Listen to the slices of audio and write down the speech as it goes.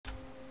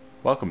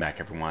Welcome back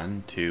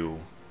everyone to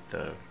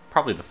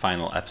probably the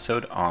final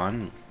episode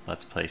on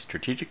Let's Play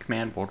Strategic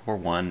Command World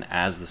War I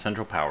as the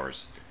Central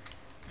Powers.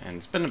 And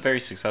it's been a very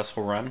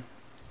successful run.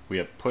 We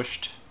have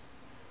pushed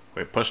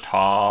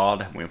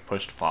hard, and we have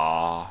pushed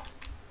far.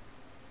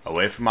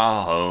 Away from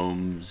our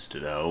homes to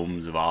the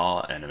homes of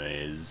our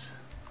enemies.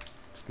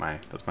 That's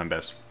my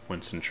best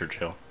Winston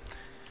Churchill.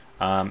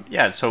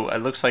 Yeah, so it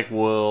looks like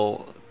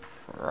we'll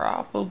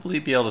probably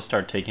be able to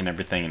start taking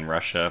everything in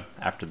Russia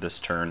after this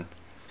turn.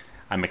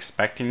 I'm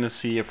expecting to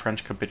see a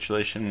French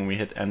capitulation when we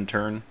hit end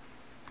turn,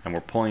 and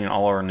we're pulling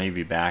all our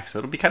navy back, so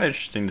it'll be kind of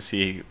interesting to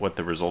see what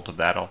the result of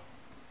that all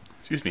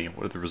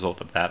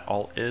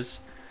is.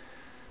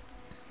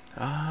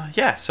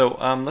 Yeah, so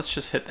let's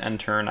just hit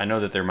end turn. I know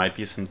that there might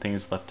be some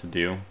things left to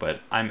do, but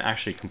I'm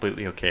actually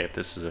completely okay if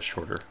this is a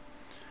shorter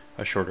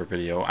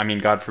video. I mean,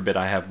 God forbid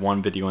I have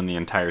one video in the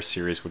entire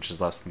series, which is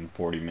less than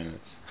 40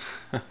 minutes.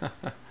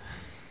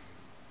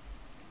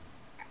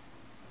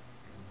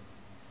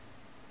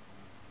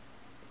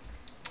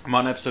 I'm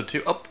on episode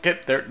 2. Oh, okay,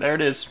 there it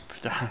is.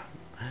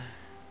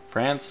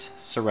 France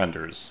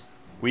surrenders.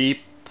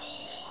 We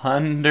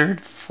plundered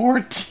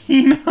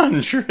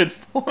 1,400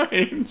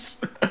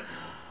 points.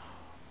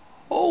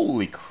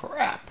 Holy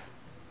crap.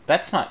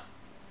 That's not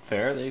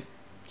fair. They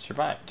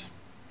survived.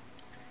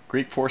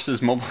 Greek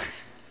forces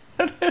mobilized.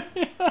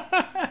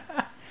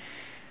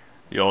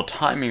 Your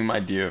timing, my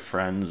dear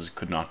friends,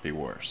 could not be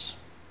worse.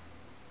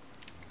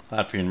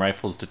 Latvian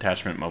Rifles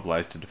Detachment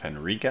mobilized to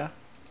defend Riga.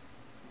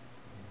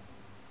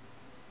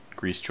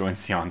 Greece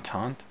joins the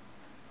Entente.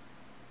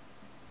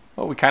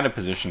 Well, we kind of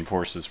positioned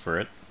forces for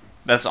it.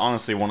 That's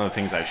honestly one of the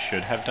things I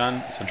should have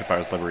done. Central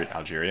Powers liberate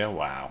Algeria.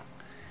 Wow.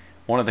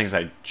 One of the things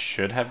I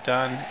should have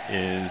done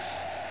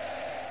is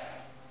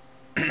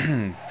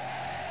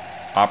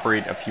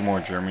operate a few more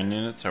German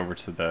units over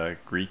to the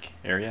Greek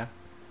area.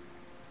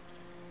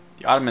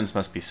 The Ottomans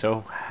must be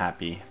so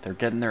happy. They're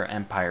getting their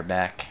empire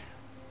back.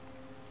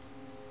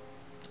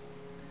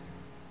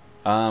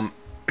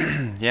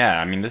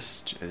 Yeah, I mean,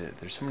 there's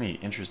so many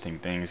interesting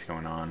things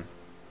going on.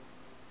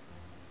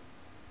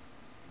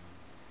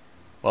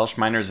 Welsh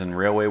miners and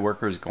railway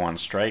workers go on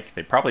strike.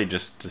 They probably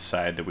just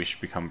decide that we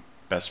should become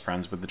best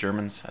friends with the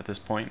Germans at this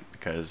point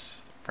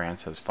because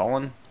France has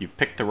fallen. You've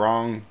backed the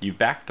wrong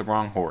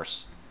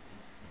horse.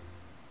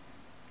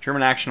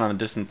 German action on the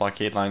distant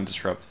blockade line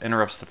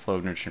interrupts the flow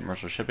of nutrient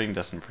commercial shipping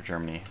destined for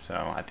Germany.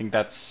 So I think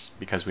that's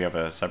because we have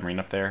a submarine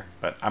up there,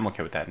 but I'm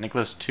okay with that.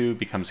 Nicholas II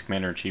becomes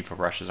commander-in-chief of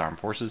Russia's armed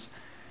forces.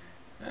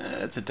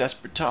 It's a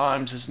desperate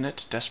times, isn't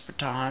it? Desperate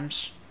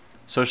times.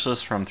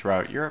 Socialists from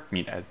throughout Europe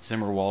meet at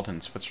Zimmerwald in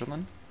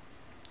Switzerland.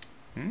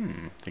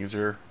 Things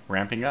are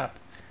ramping up.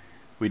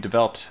 We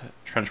developed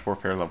trench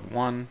warfare level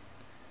 1.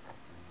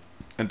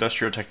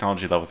 Industrial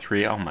technology level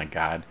 3. Oh my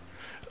god.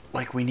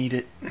 Like we need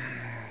it.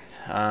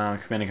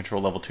 Command and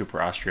control level 2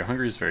 for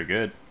Austria-Hungary is very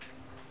good.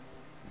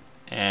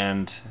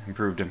 And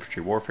improved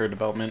infantry warfare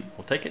development.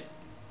 We'll take it.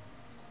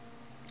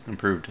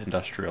 Improved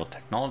industrial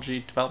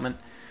technology development.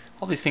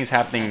 All these things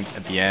happening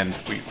at the end,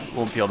 we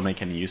won't be able to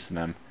make any use of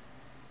them.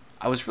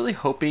 I was really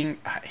hoping...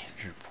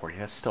 840,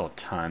 that's still a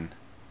ton.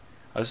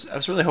 I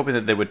was really hoping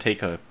that they would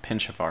take a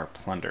pinch of our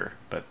plunder,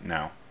 but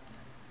no.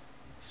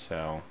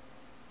 So...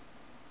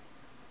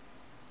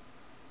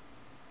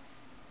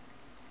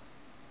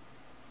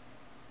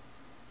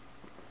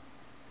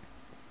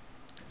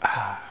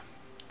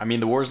 I mean,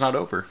 the war's not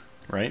over,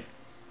 right?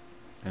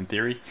 In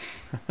theory.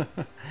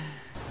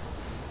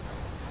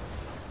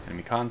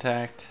 Enemy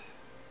contact.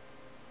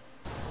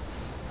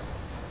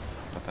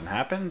 Nothing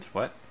happened?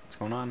 What? What's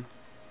going on?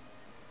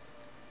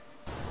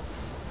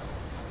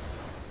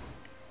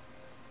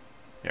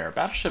 Yeah, our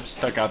battleship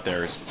stuck out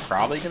there is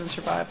probably going to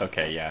survive.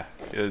 Okay, yeah,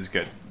 it was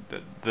good.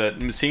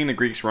 Seeing the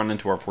Greeks run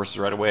into our forces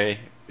right away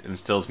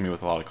instills me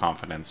with a lot of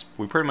confidence.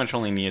 We pretty much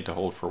only needed to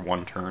hold for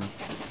one turn.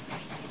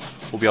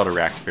 We'll be able to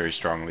react very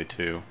strongly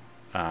to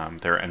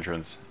their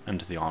entrance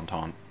into the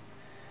Entente.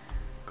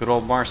 Good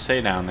old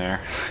Marseille down there.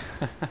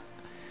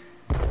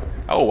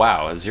 Oh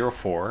wow, a 0-4.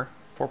 4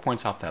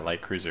 points off that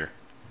light cruiser.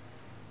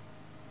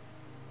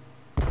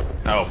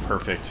 Oh,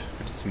 perfect.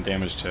 We did some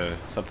damage to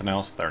something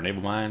else with our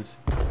naval mines.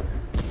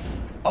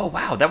 Oh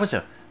wow, that was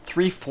a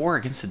 3-4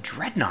 against the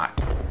Dreadnought.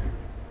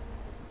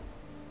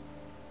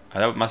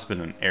 That must have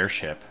been an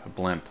airship, a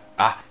blimp.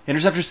 Ah,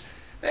 interceptors!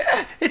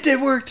 It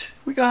did work!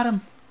 We got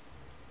him!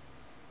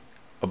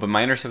 Oh, but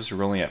my interceptors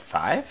are only at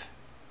 5?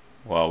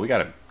 Well, we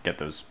gotta get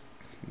those,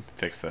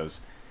 fix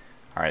those.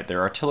 Alright,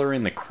 they're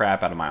artillerying the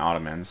crap out of my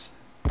Ottomans.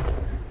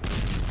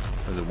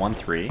 It was a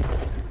 1-3,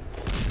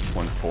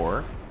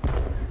 1-4,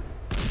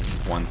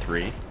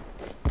 1-3,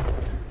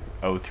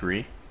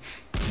 0-3,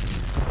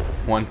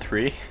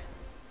 1-3,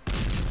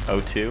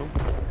 0-2,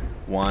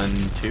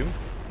 1-2.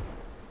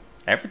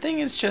 Everything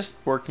is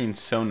just working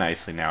so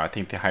nicely now. I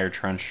think the higher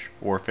trench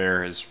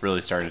warfare is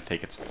really starting to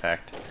take its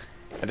effect.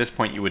 At this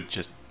point,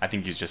 I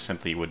think you just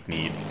simply would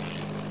need...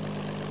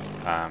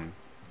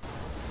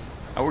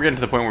 we're getting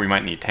to the point where we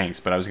might need tanks,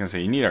 but I was going to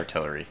say you need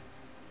artillery.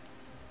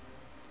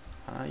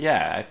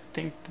 Yeah, I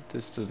think that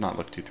this does not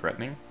look too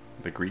threatening.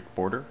 the Greek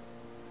border.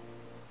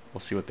 We'll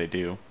see what they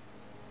do.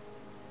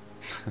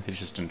 They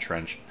just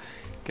entrench.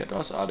 Get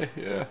us out of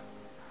here.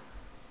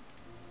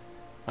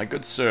 My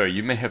good sir,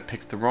 you may have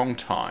picked the wrong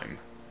time.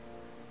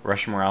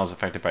 Russian morale is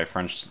affected by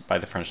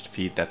the French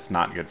defeat. That's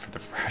not good for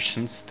the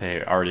Russians.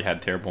 They already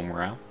had terrible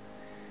morale.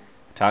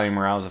 Italian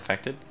morale is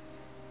affected.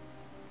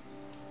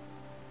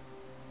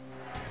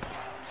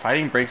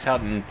 Fighting breaks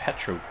out in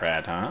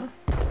Petrograd, huh?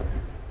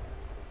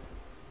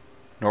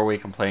 Norway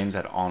complains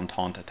that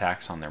Entente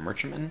attacks on their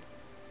merchantmen.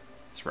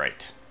 That's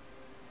right.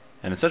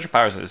 And the Central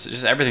Powers, it's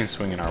just everything's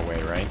swinging our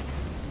way, right?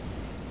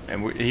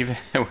 And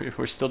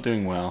we're still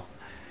doing well.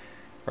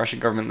 Russian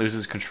government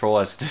loses control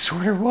as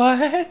disorder.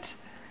 What?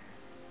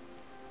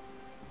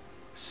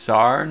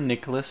 Tsar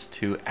Nicholas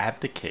II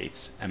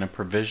abdicates and a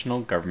provisional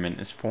government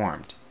is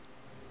formed.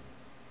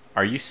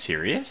 Are you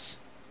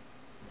serious?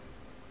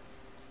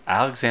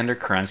 Alexander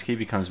Kerensky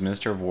becomes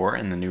Minister of War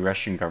in the new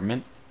Russian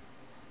government.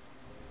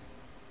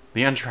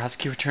 Leon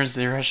Trotsky returns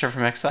to Russia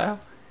from exile?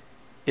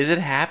 Is it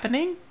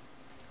happening?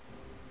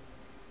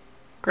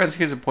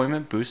 Kerensky's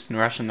appointment boosts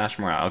Russian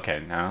national morale.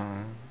 Okay,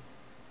 now...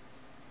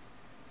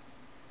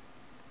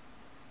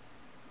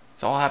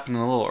 It's all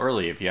happening a little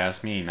early, if you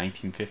ask me.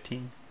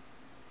 1915?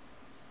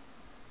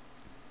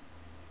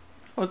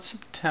 Oh, it's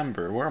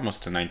September. We're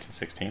almost to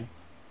 1916.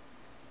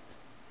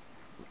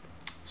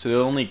 So the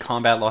only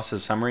combat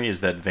losses summary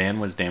is that van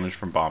was damaged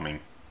from bombing.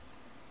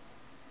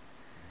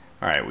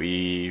 Alright,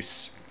 we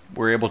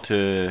were able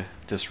to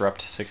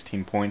disrupt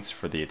 16 points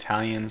for the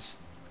Italians.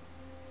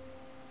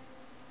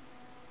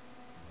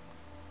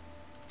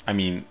 I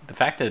mean, the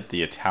fact that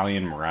the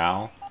Italian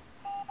morale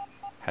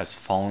has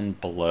fallen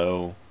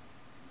below...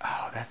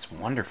 Oh, that's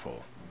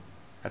wonderful.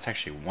 That's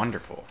actually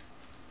wonderful.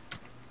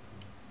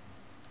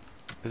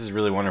 This is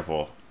really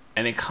wonderful.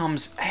 And it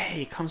comes...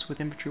 Hey, it comes with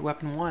Infantry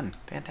Weapon 1.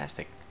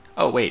 Fantastic.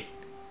 Oh, wait.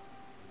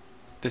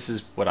 This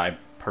is what I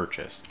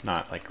purchased,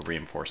 not like a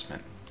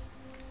reinforcement.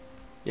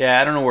 Yeah,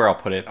 I don't know where I'll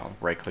put it. I'll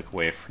right-click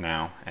away for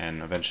now,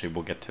 and eventually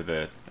we'll get to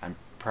the...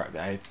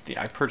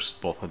 I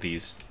purchased both of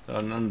these.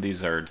 None of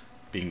these are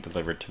being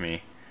delivered to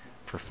me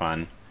for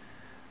fun.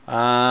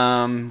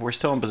 We're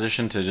still in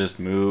position to just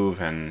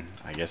move and,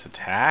 I guess,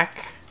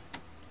 attack.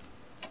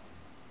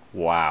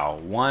 Wow,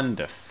 1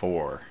 to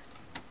 4.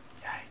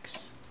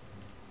 Yikes.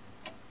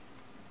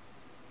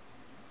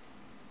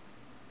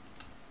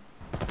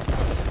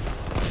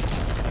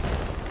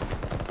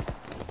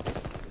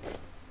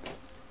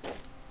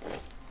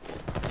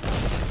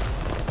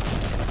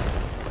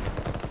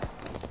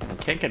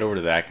 Can't get over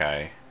to that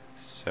guy,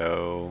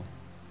 so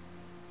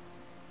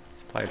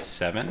supply of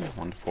 7,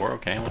 1 to 4.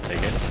 Okay, we'll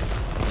take it.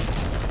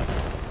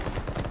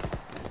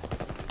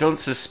 Don't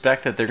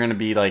suspect that they're going to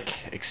be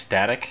like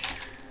ecstatic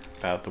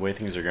about the way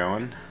things are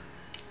going.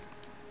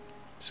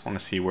 Just want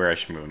to see where I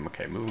should move them.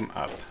 Okay, move them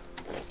up.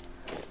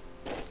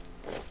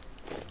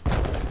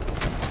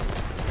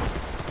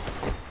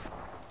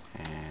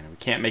 And we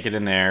can't make it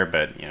in there,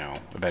 but you know,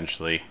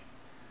 eventually.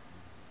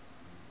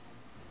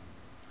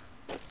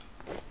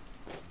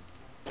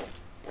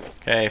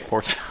 Okay,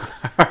 ports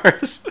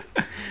ours.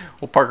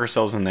 We'll park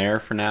ourselves in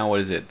there for now. What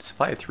is it?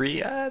 Supply of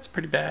 3? That's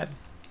pretty bad.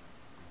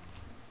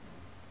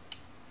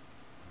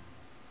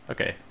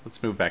 Okay,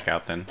 let's move back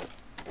out then.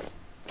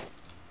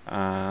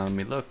 Let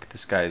me look.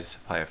 This guy's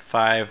supply of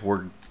 5.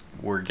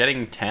 We're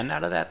getting 10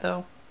 out of that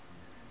though.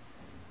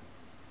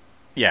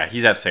 Yeah,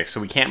 he's at 6,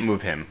 so we can't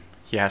move him.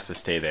 He has to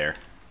stay there.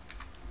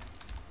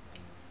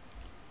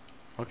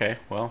 Okay,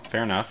 well,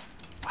 fair enough.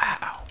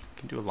 Wow,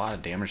 can do a lot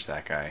of damage to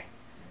that guy.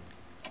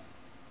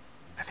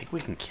 I think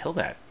we can kill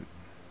that.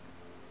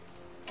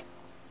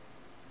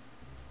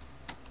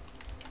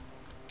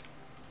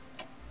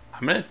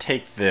 I'm gonna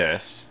take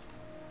this.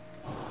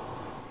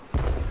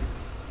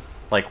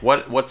 Like,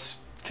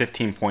 what's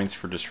 15 points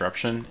for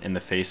disruption in the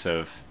face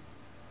of...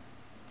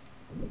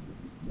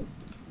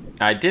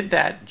 I did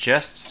that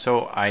just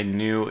so I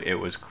knew it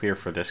was clear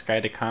for this guy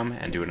to come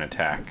and do an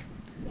attack.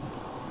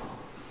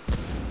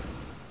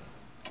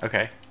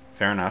 Okay,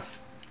 fair enough.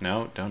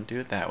 No, don't do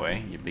it that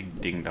way, you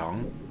big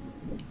ding-dong.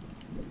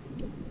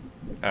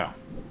 Oh,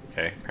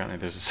 okay. Apparently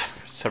there's a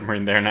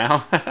submarine there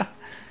now. Can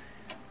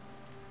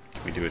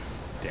we do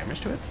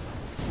damage to it?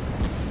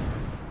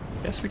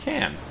 Yes, we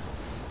can.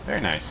 Very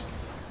nice.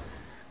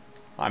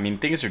 I mean,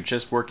 things are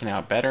just working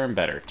out better and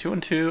better. 2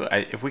 and 2.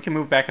 If we can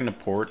move back into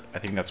port, I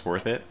think that's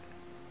worth it.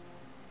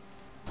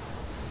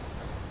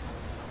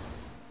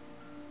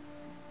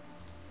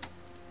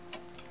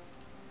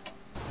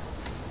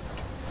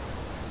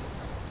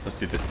 Let's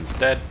do this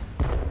instead.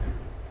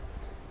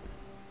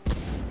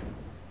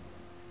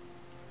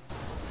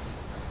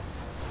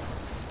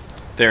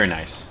 Very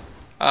nice.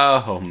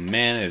 Oh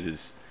man, it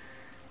is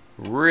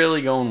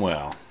really going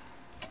well.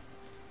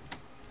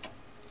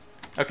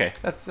 Okay,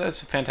 that's a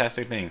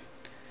fantastic thing.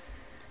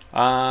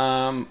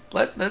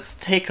 Let's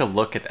take a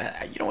look at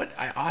that. You know what?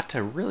 I ought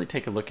to really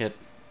take a look at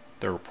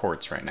the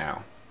reports right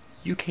now.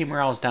 UK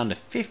morale is down to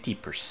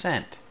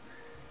 50%.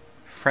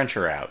 French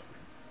are out.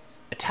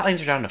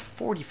 Italians are down to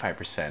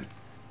 45%.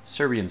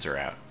 Serbians are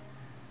out.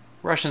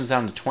 Russians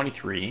down to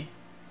 23.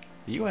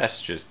 The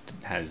U.S. just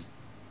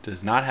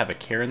does not have a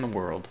care in the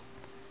world.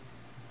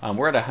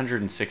 We're at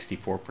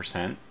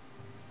 164%.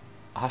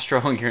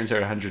 Austro-Hungarians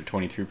are at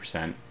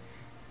 123%.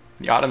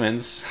 The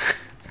Ottomans,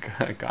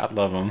 God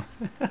love them,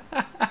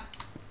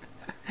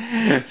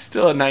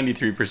 still at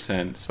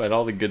 93%, despite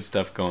all the good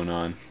stuff going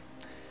on.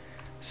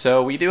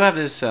 So we do have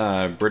this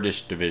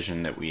British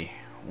division that we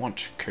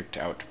want kicked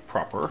out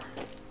proper.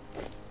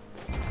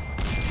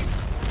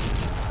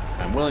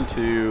 I'm willing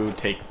to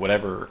take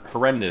whatever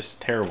horrendous,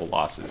 terrible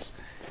losses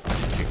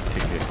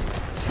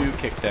to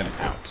kick them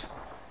out.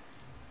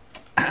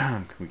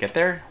 Can we get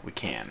there? We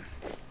can.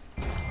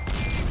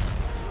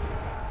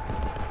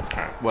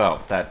 Alright,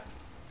 well, that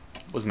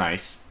was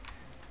nice.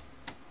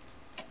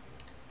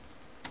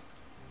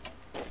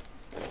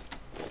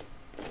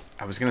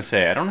 I was gonna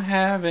say, I don't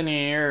have any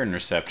air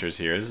interceptors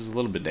here. This is a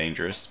little bit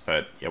dangerous,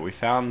 but yeah, we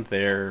found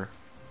the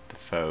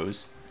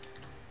foes.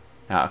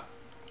 Now,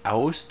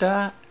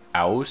 Aosta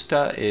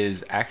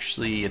is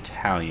actually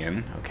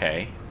Italian,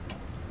 okay.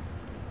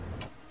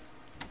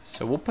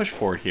 So we'll push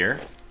forward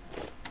here.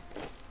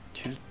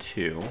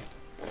 2-2.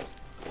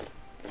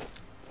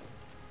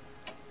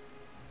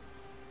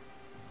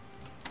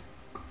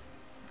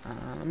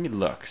 Let me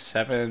look.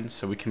 7,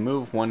 so we can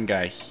move one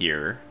guy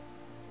here.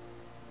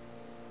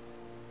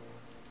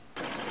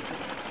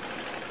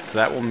 So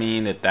that will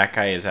mean that that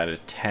guy is at a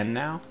 10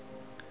 now.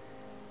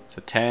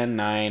 So 10,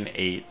 9,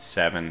 8,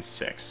 7,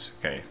 6.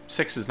 Okay,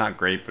 6 is not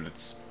great, but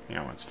it's, you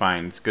know, it's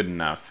fine. It's good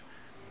enough.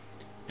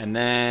 And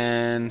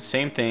then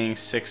same thing,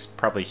 6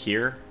 probably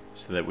here,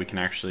 so that we can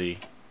actually.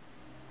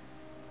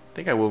 I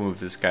think I will move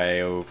this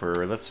guy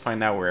over. Let's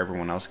find out where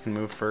everyone else can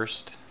move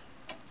first.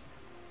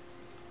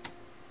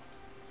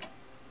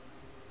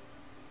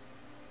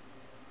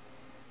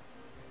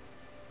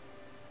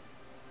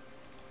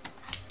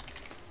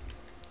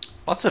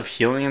 Lots of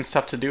healing and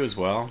stuff to do as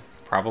well,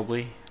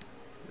 probably.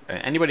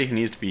 Anybody who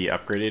needs to be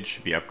upgraded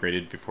should be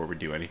upgraded before we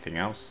do anything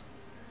else.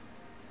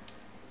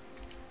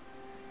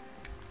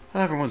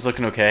 Well, everyone's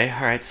looking okay.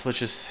 Alright, so let's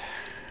just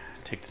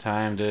take the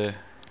time to.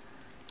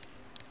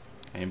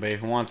 Anybody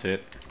who wants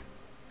it.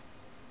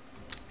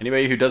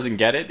 Anybody who doesn't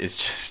get it is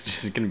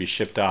just going to be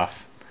shipped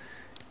off.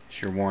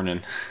 It's your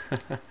warning.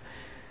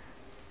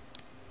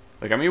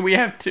 Like, I mean, we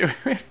have too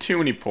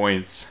many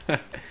points. We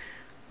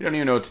don't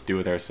even know what to do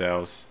with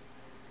ourselves.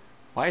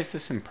 Why is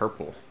this in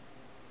purple?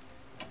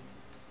 It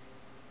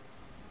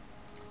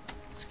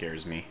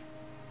scares me.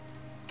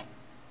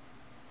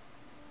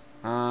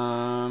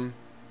 Okay,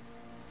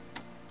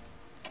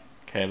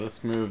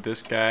 let's move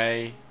this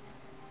guy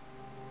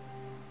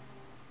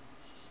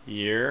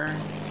here.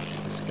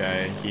 This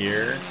guy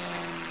here.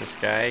 This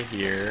guy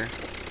here.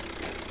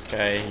 This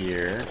guy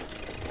here.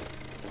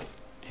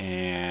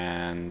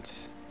 And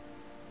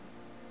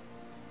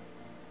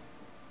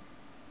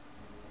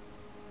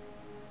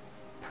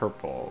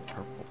purple.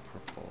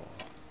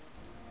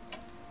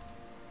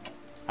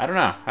 I don't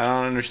know. I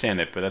don't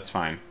understand it, but that's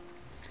fine.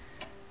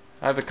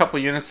 I have a couple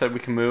units that we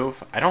can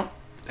move. I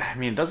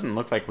mean, it doesn't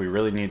look like we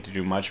really need to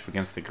do much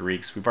against the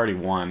Greeks. We've already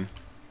won.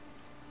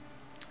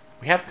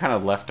 We have kind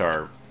of left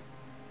our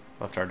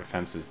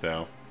defenses,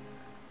 though.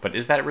 But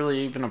is that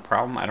really even a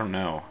problem? I don't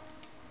know.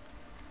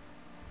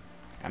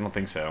 I don't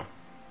think so.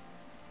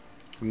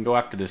 We can go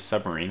after this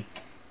submarine.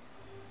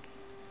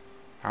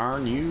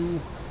 Aren't you?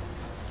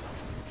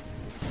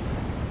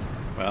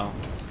 Well,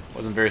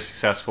 wasn't very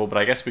successful, but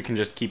I guess we can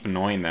just keep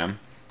annoying them.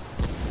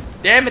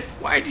 Damn it!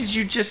 Why did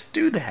you just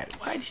do that?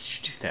 Why did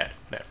you do that?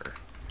 Whatever.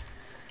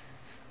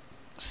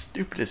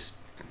 Stupidest,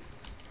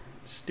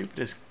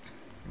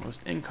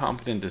 most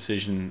incompetent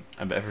decision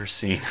I've ever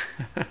seen.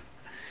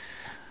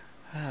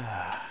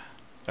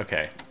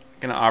 Okay,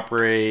 gonna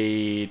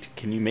operate.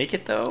 Can you make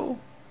it though?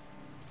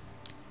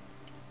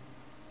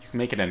 You can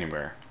make it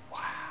anywhere. Wow.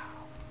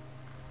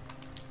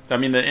 I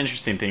mean, the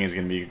interesting thing is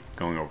gonna be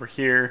going over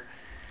here.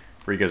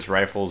 Riga's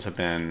rifles have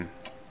been.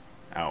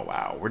 Oh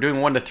wow, we're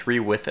doing 1 to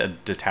 3 with a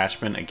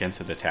detachment against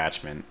a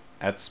detachment.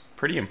 That's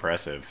pretty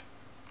impressive.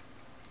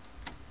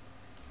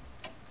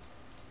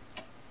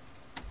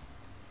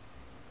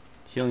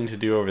 Healing to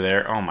do over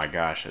there. Oh my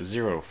gosh, a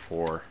 0 to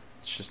 4.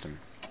 It's just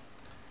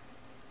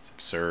it's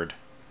absurd.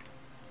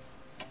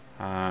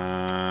 Oh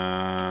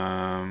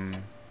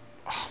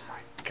my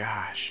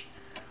gosh.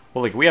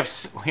 Well, like we have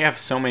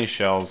so many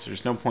shells.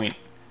 There's no point.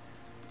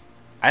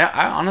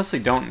 I honestly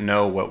don't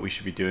know what we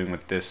should be doing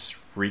with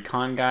this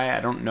recon guy. I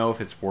don't know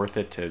if it's worth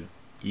it to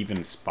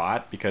even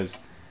spot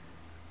because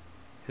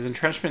his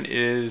entrenchment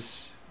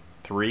is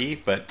 3,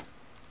 but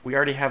we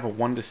already have a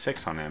 1 to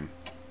 6 on him.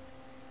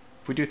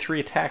 If we do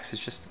 3 attacks,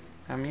 it's just,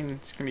 I mean,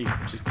 it's gonna be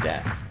just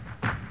death.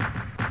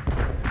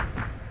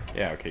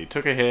 Yeah, okay, he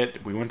took a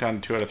hit. We went down to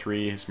 2 out of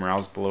 3. His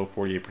morale's below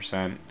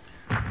 48%.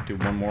 Do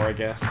 1 more, I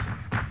guess.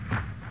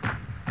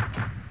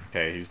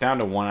 Okay, he's down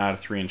to 1 out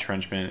of 3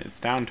 entrenchment. It's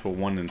down to a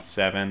 1 and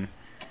 7.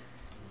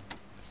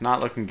 It's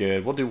not looking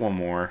good. We'll do 1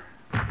 more.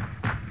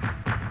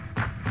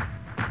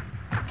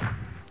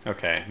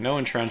 Okay, no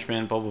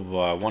entrenchment, blah, blah,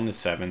 blah. 1 to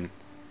 7.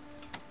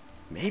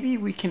 Maybe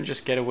we can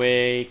just get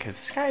away, because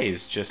this guy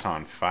is just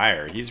on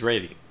fire. He's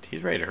ready to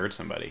hurt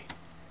somebody.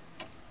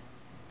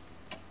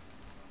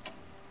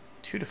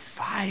 2 to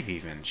 5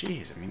 even.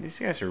 Jeez, I mean, these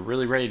guys are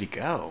really ready to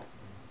go.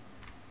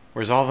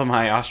 Whereas all of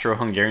my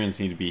Austro-Hungarians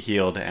need to be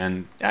healed,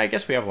 and yeah, I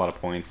guess we have a lot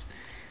of points.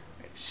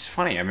 It's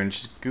funny, I've been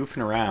just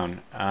goofing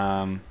around.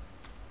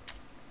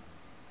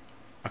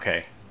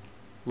 Okay,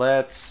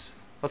 let's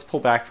pull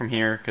back from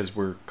here, because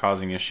we're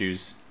causing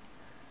issues.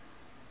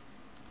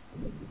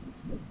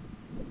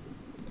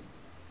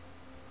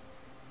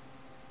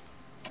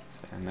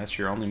 And that's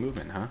your only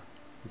movement, huh?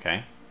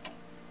 Okay.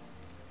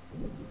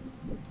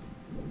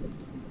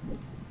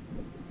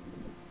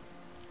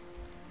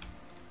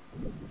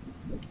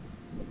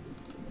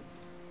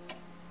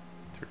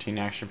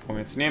 Action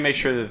points. Need to make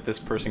sure that this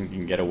person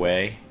can get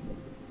away.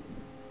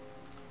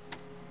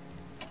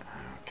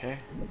 Okay.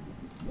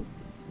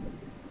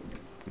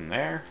 From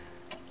there.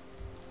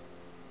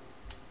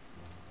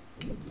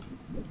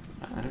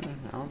 I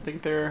don't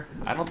think they're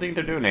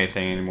doing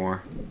anything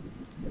anymore.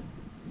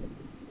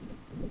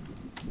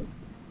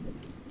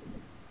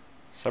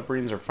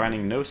 Submarines are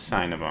finding no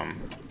sign of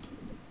them.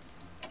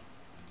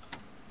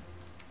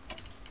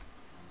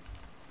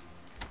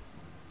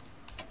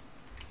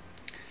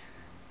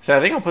 So I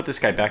think I'll put this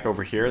guy back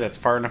over here. That's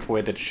far enough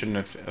away that it shouldn't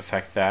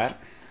affect that.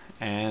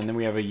 And then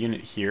we have a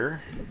unit here.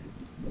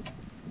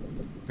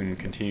 We can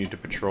continue to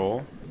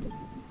patrol.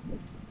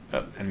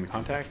 Oh, enemy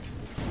contact.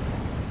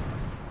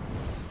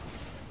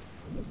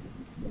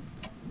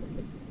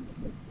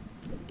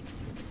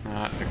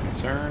 Not a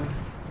concern.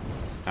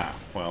 Ah,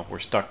 well, we're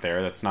stuck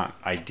there. That's not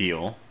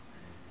ideal.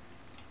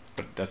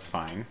 But that's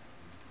fine.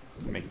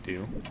 Make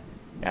do.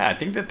 Yeah, I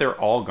think that they're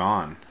all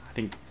gone. I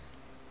think,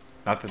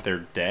 not that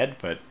they're dead,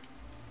 but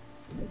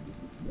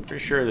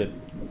pretty sure that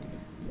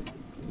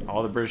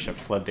all the British have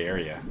fled the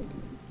area.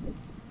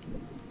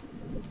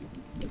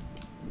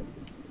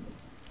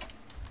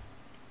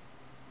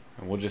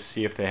 And we'll just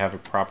see if they have a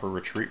proper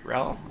retreat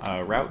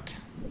route.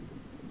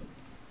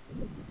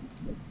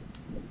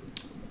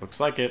 Looks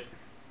like it.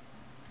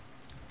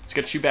 Let's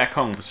get you back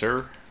home,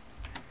 sir.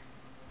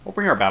 We'll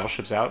bring our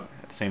battleships out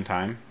at the same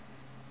time.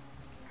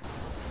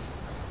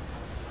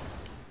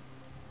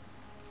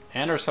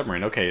 And our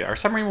submarine. Okay, our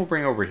submarine we'll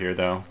bring over here,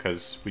 though,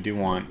 because we do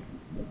want...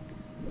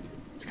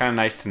 It's kind of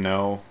nice to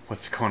know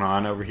what's going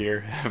on over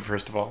here,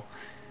 first of all.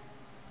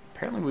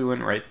 Apparently we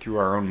went right through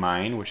our own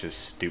mine, which is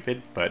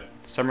stupid, but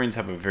submarines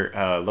have a very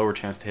lower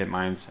chance to hit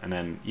mines, and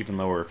then even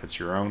lower if it's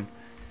your own.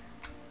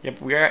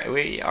 Yep, we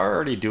are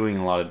already doing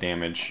a lot of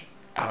damage.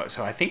 Oh,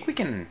 so I think we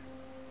can...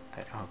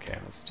 Okay,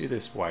 let's do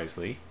this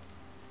wisely.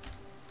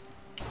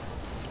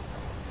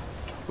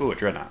 Ooh, a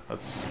dreadnought.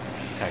 Let's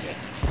attack it.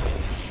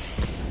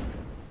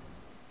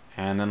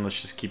 And then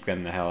let's just keep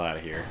getting the hell out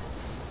of here.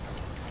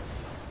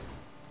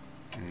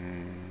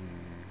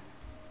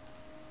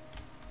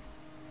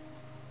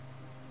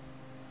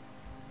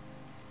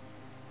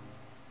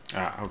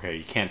 Ah, okay,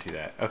 you can't do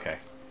that. Okay.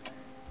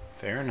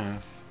 Fair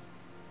enough.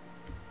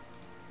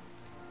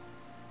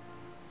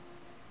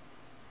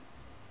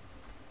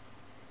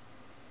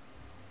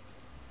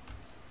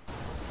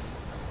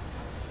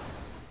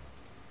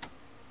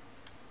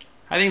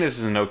 I think this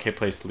is an okay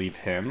place to leave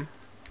him.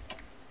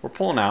 We're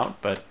pulling out,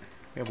 but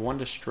we have one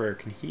destroyer.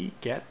 Can he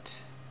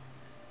get...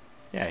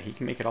 Yeah, he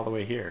can make it all the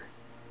way here.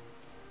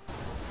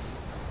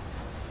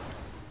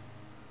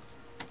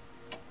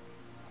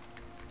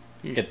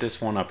 You can get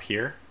this one up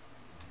here.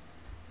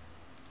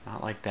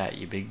 Not like that,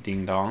 you big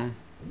ding-dong.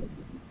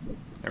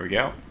 There we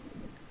go.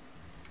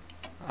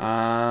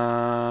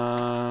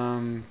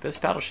 This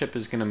battleship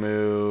is going to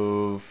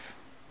move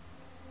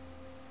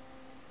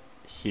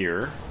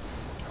here.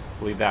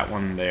 Leave that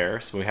one there,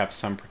 so we have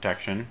some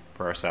protection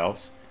for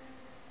ourselves.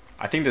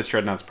 I think this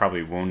dreadnought's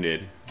probably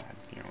wounded.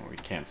 You know, we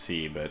can't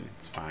see, but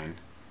it's fine.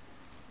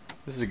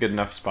 This is a good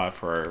enough spot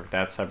for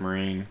that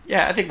submarine.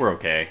 Yeah, I think we're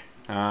okay.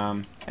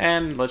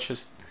 And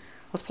let's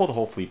pull the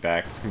whole fleet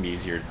back. It's gonna be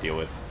easier to deal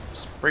with.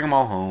 Just bring them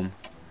all home.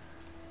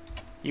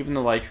 Even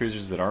the light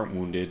cruisers that aren't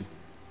wounded.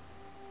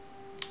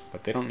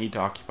 But they don't need to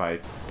occupy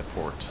the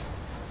port.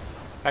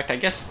 In fact, I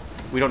guess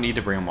we don't need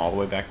to bring them all the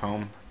way back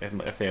home,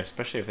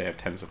 especially if they have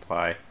 10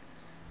 supply.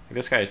 Like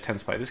this guy has 10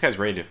 supply. This guy's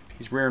ready to...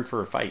 He's rearing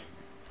for a fight.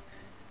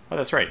 Oh,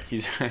 that's right. He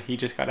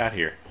just got out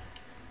here.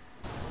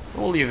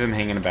 We'll leave him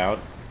hanging about.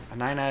 A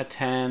 9 out of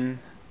 10.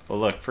 Well,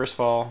 look, first of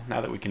all, now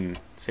that we can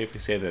safely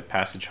say that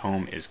passage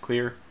home is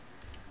clear,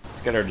 let's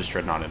get our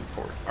dreadnought into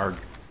port.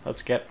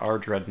 Let's get our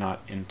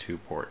dreadnought into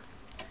port.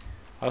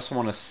 I also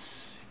want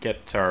to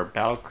get our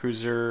battle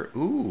cruiser.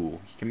 Ooh,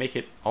 he can make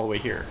it all the way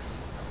here.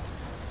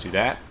 Let's do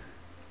that.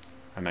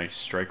 A nice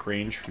strike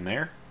range from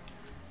there.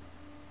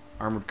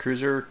 Armored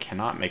cruiser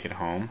cannot make it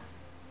home.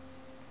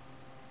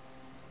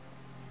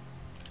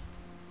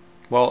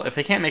 Well, if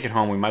they can't make it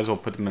home, we might as well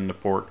put them into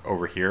port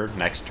over here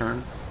next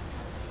turn.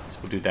 So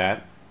we'll do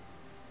that.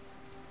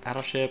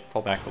 Battleship,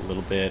 fall back a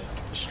little bit.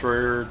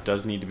 Destroyer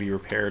does need to be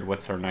repaired.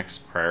 What's our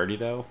next priority,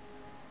 though?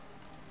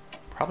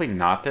 Probably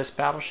not this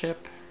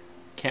battleship.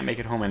 Can't make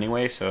it home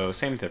anyway, so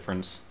same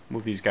difference.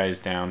 Move these guys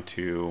down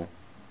to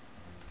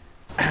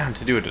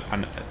to do it.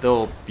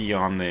 They'll be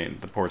on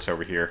the ports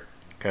over here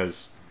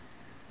because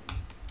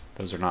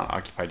those are not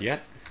occupied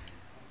yet.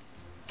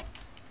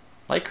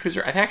 Light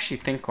cruiser. I actually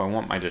think I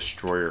want my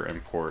destroyer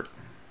in port,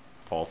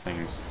 of all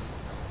things.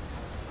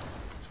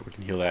 So we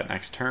can heal that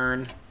next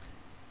turn.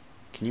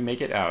 Can you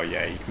make it? Oh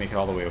yeah, you can make it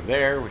all the way over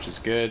there, which is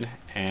good.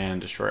 And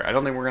destroyer. I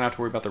don't think we're gonna have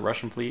to worry about the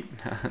Russian fleet.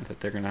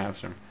 That they're gonna have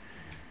some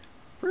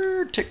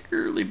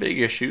particularly big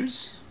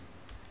issues.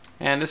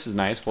 And this is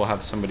nice. We'll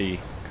have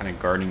somebody kind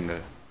of guarding the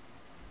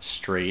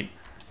strait.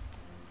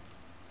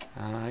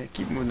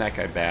 Keep moving that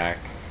guy back.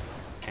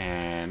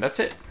 And that's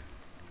it.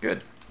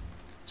 Good.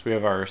 So we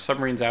have our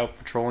submarines out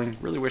patrolling.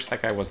 Really wish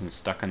that guy wasn't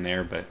stuck in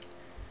there, but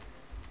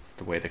it's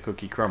the way the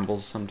cookie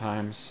crumbles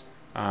sometimes.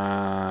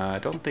 I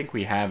don't think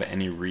we have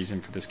any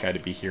reason for this guy to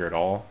be here at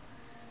all,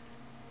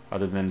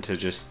 other than to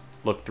just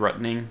look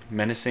threatening,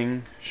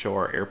 menacing, show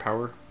our air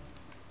power.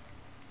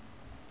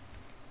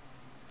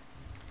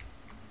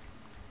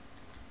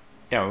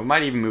 Yeah, we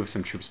might even move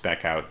some troops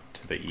back out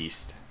to the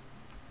east.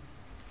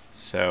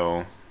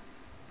 So,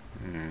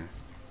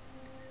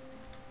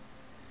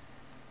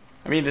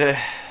 I mean, the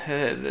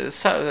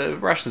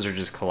Russians are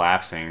just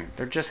collapsing.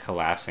 They're just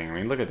collapsing. I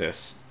mean, look at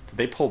this. Did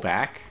they pull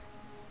back?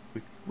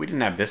 We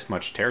didn't have this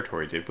much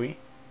territory, did we?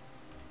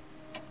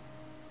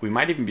 We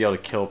might even be able to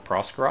kill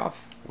Proskurov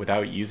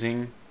without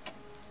using...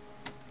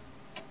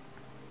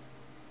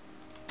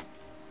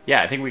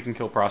 Yeah, I think we can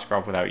kill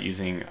Proskurov without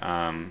using...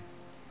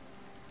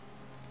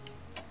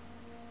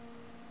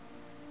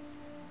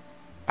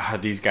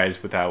 these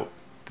guys without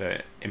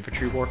the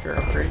infantry warfare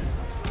upgrade.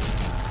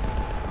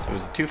 So it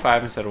was a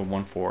 2-5 instead of a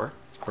 1-4.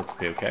 It's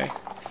perfectly okay.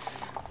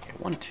 Okay,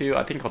 1-2.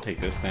 I think I'll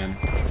take this then.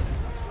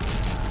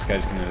 This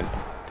guy's gonna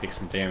take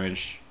some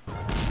damage.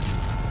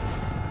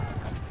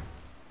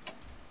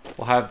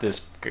 We'll have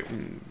this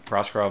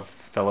Proskurov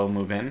fellow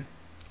move in.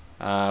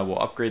 We'll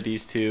upgrade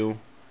these two.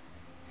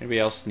 Anybody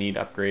else need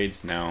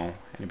upgrades? No.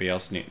 Anybody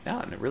else need...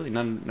 No, really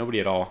nobody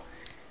at all.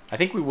 I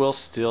think we will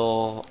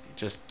still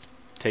just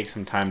take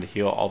some time to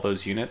heal all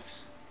those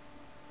units.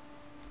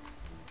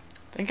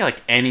 I think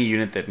like any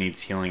unit that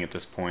needs healing at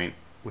this point,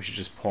 we should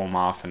just pull them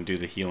off and do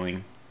the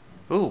healing.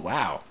 Ooh,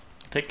 wow.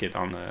 I'll take it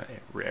on the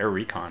air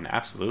recon,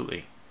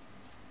 absolutely.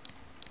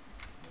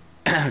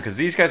 Because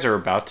these guys are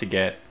about to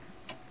get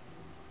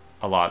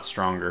a lot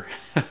stronger.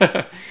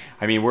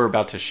 I mean, we're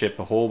about to ship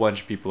a whole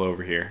bunch of people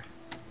over here.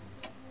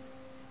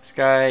 This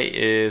guy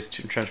is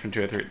entrenchment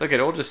 203. Look at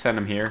it, we'll just send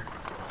him here.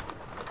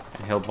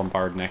 And he'll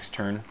bombard next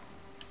turn.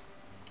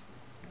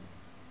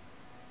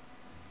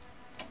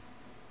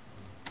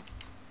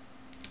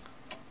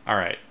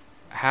 Alright,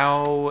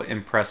 how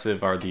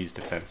impressive are these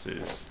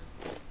defenses?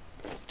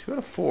 2 out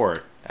of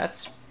 4,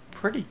 that's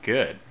pretty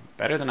good.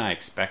 Better than I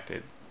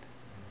expected.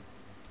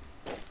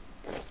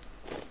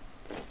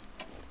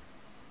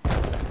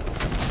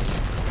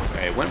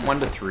 Okay, it went 1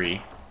 to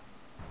 3.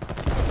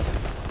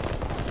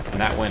 And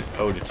that went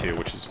 0 to 2,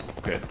 which is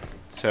good.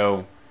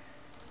 So,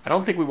 I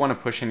don't think we want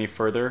to push any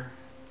further.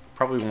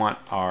 Probably want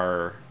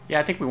our...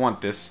 Yeah, I think we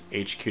want this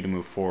HQ to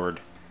move forward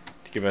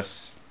to give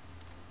us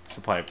a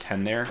supply of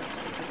 10 there.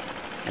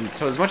 And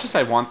so as much as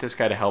I want this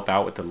guy to help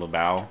out with the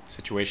Libau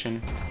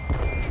situation,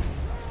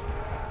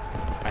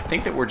 I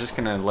think that we're just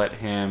going to let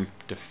him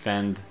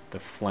defend the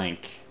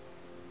flank.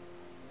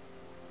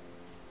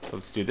 So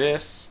let's do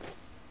this.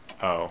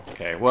 Oh,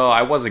 okay. Well,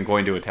 I wasn't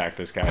going to attack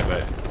this guy,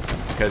 but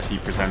because he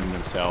presented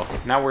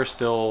himself. Now we're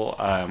still,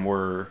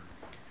 we're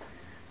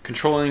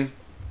controlling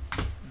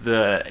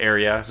the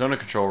area, zone of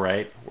control,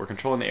 right? We're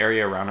controlling the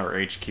area around our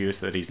HQ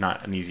so that he's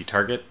not an easy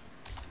target.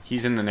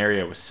 He's in an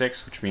area with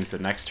 6, which means the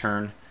next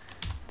turn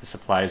the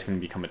supply is going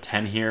to become a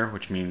 10 here,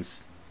 which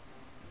means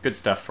good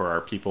stuff for our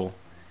people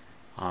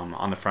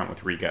on the front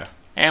with Riga.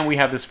 And we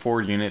have this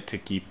forward unit to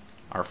keep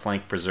our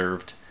flank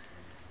preserved.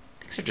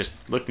 Things are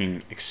just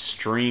looking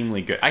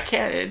extremely good. I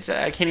can't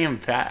even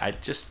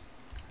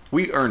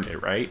we earned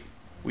it, right?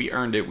 We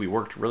earned it. We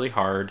worked really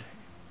hard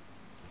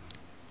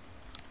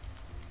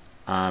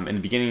in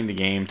the beginning of the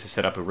game to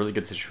set up a really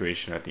good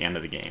situation at the end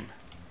of the game.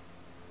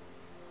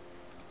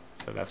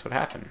 So that's what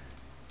happened.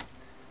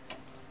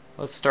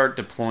 Let's start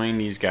deploying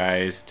these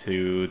guys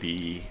to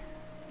the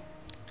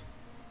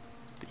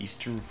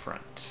Eastern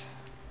Front.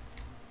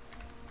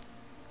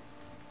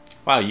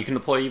 Wow, you can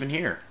deploy even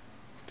here.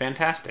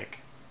 Fantastic.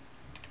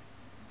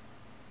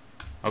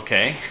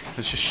 Okay,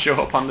 let's just show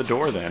up on the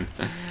door then.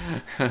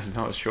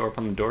 No, let's show up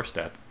on the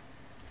doorstep.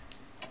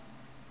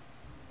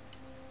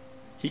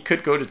 He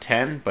could go to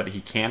 10, but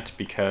he can't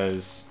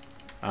because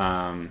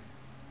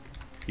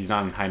he's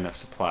not in high enough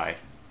supply.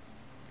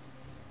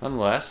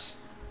 Nonetheless,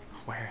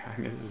 where? I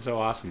mean, this is so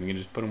awesome. We can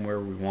just put him where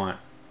we want.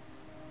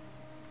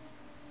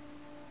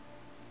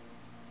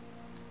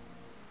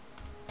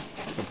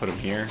 We'll put him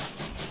here.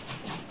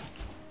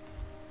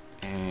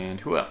 And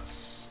who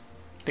else?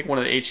 I think one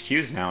of the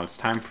HQs now. It's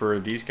time for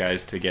these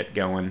guys to get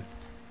going.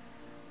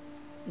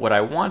 What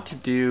I want to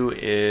do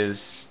is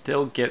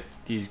still get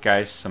these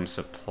guys some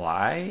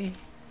supply.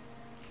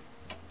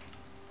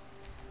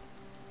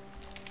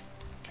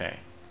 Okay.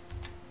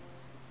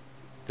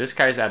 This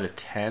guy's at a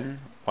 10.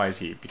 Why is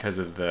he? Because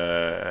of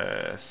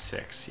the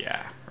 6.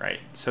 Yeah,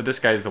 right. So this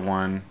guy's the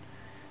one.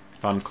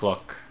 Van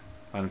Kluk.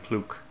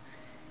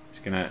 He's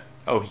gonna...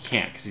 Oh, he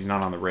can't because he's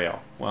not on the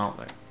rail. Well,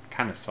 that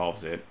kind of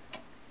solves it.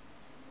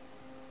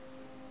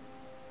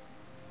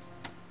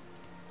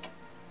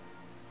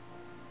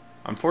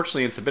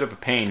 Unfortunately, it's a bit of a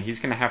pain. He's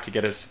going to have to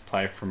get his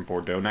supply from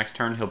Bordeaux next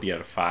turn. He'll be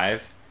at a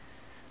 5.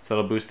 So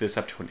that'll boost this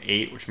up to an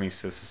 8, which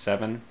makes this a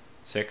 7.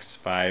 6,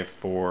 5,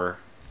 4.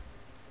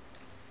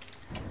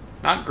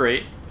 Not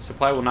great.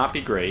 Supply will not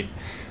be great.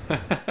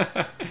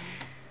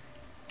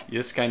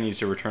 This guy needs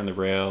to return the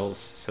rails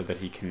so that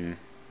he can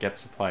get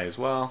supply as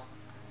well.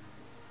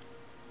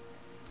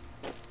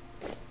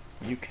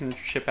 You can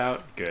ship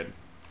out. Good.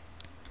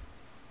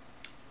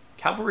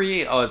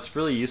 Cavalry, oh, it's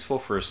really useful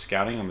for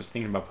scouting. I was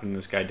thinking about putting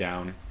this guy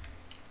down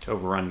to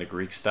overrun the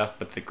Greek stuff,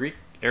 but the Greek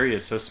area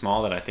is so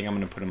small that I think I'm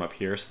going to put him up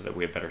here so that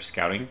we have better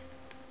scouting.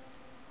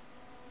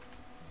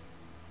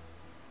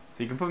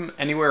 So you can put him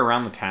anywhere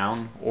around the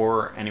town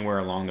or anywhere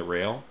along the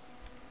rail.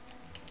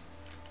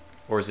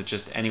 Or is it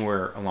just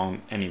anywhere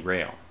along any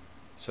rail?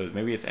 So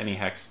maybe it's any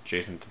hex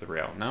adjacent to the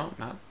rail. No,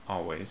 not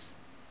always.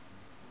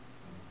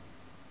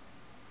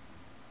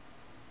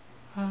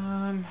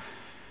 I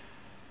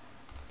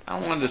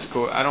don't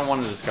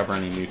want to discover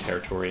any new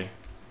territory,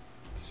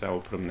 so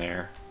we'll put them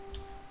there.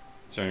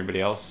 Is there anybody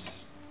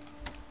else?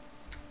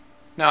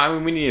 No, I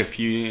mean we need a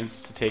few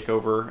units to take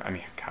over. I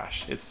mean,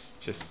 gosh, it's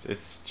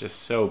just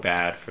so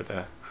bad for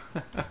the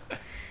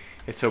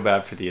it's so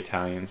bad for the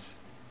Italians.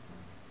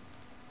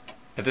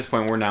 At this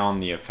point, we're now on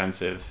the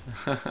offensive.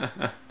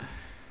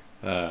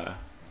 Yeah. All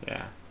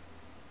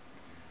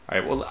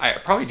right. Well, I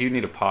probably do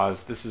need to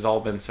pause. This has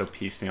all been so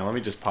piecemeal. Let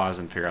me just pause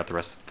and figure out the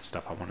rest of the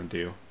stuff I want to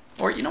do.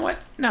 Or, you know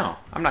what? No,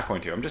 I'm not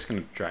going to. I'm just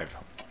going to drive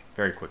home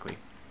very quickly.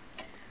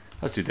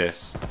 Let's do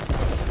this.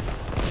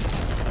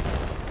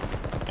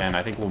 And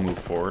I think we'll move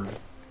forward.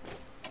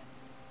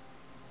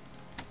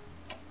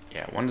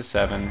 Yeah, 1 to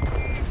 7.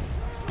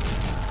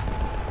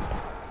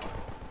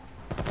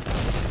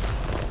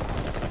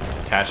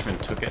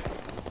 Detachment took it.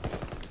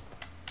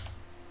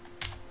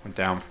 Went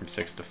down from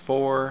 6 to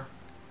 4.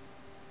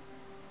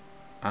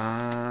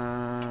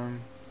 I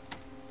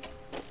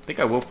think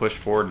I will push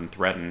forward and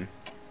threaten.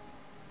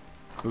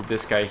 Move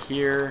this guy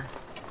here,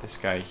 this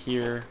guy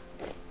here.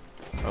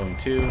 0 and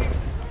 2.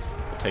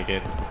 We'll take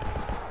it.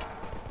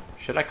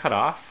 Should I cut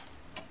off?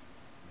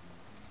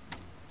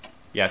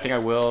 Yeah, I think I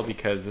will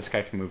because this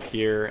guy can move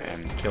here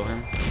and kill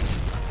him.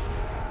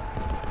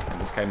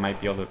 And this guy might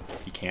be able to...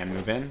 He can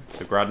move in.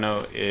 So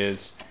Grodno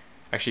is...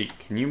 Actually,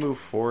 can you move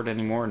forward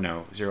anymore?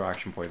 No, 0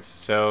 action points.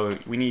 So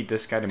we need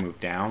this guy to move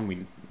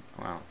down.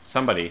 Well,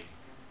 somebody...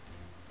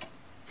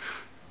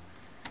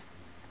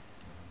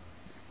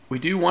 We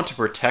do want to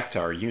protect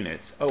our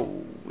units.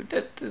 Oh,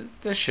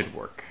 this should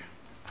work.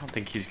 I don't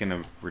think he's going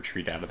to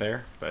retreat out of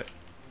there, but...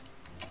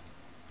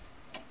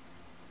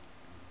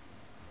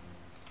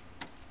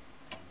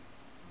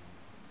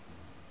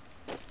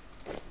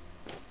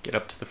 Get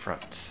up to the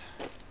front.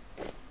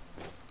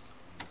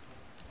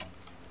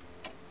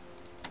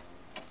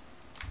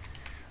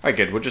 Alright,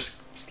 good. We're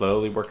just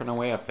slowly working our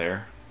way up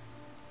there.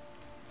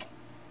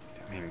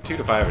 I mean, 2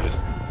 to 5, I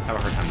just have a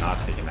hard time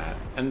not taking that.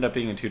 Ended up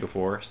being a 2 to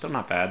 4. Still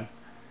not bad.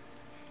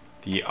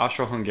 The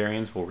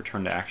Austro-Hungarians will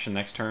return to action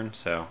next turn,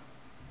 so...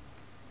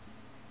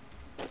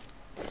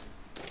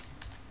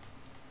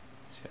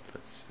 So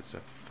this is a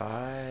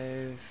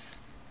 5...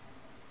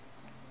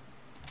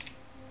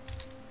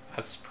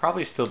 That's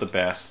probably still the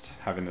best,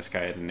 having this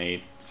guy at an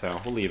 8,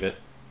 so we'll leave it.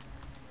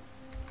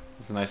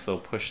 There's a nice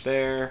little push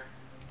there.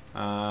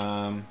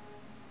 Yeah,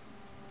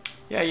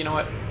 you know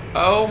what?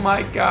 Oh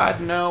my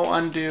god, no,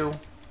 undo.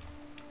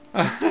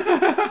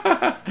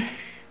 I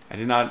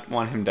did not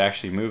want him to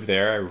actually move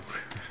there.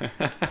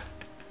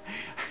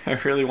 I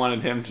really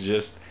wanted him to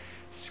just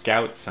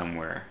scout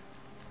somewhere.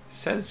 It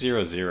says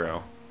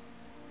 0-0.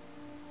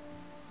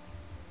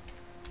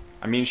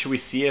 I mean, should we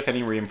see if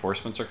any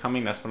reinforcements are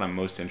coming? That's what I'm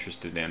most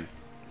interested in.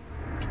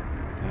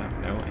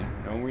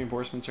 No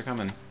reinforcements are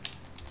coming.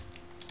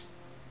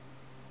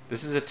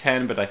 This is a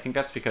 10, but I think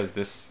that's because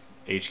this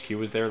HQ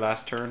was there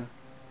last turn.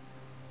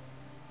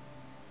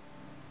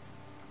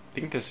 I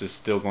think this is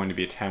still going to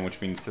be a 10, which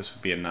means this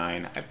would be a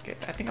 9. I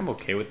think I'm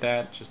okay with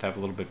that. Just have a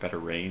little bit better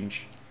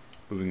range.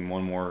 Moving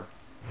one more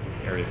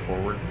area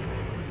forward.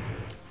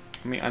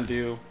 Let me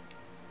undo.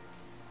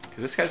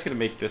 Because this guy's going to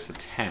make this a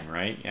 10,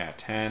 right? Yeah,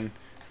 10.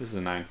 So this is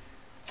a 9.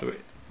 So,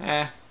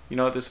 you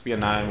know what? This will be a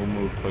 9. We'll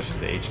move closer to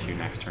the HQ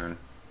next turn.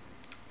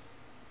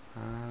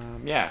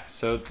 Yeah,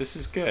 so this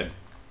is good.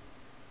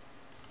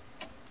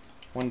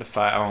 1 to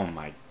 5. Oh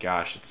my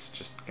gosh, it's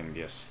just going to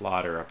be a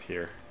slaughter up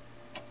here.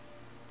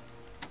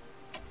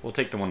 We'll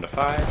take the 1 to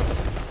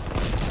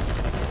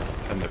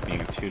 5. End up being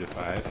a 2 to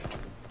 5.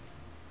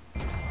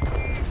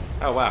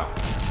 Oh wow.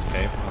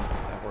 Okay, well,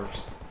 that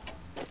works.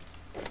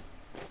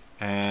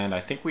 And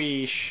I think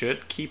we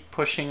should keep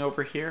pushing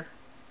over here.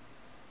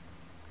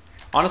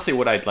 Honestly,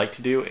 what I'd like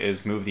to do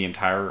is move the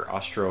entire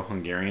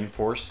Austro-Hungarian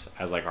force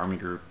as like Army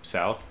Group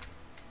South.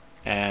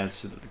 And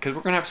so, because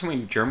we're going to have so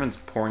many Germans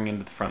pouring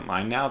into the front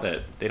line now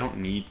that they don't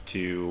need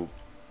to,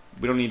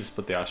 we don't need to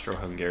split the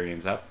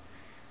Austro-Hungarians up.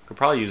 Could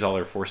probably use all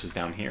their forces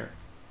down here.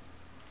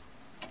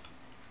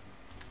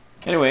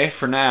 Anyway,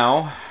 for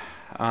now,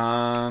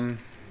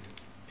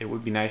 it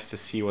would be nice to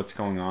see what's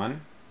going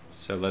on.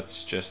 So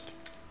let's just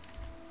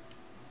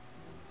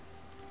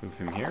move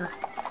him here.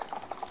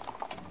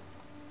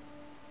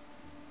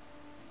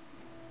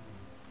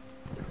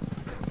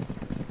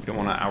 We don't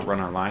want to outrun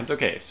our lines.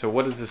 Okay, so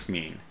what does this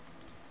mean?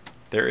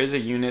 There is a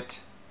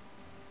unit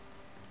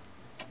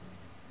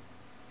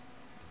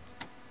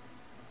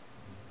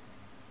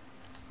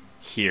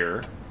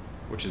here,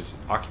 which is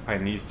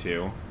occupying these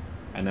two,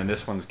 and then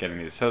this one's getting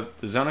these. So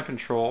the zone of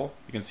control,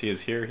 you can see,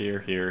 is here, here,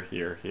 here,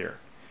 here, here.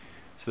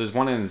 So there's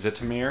one in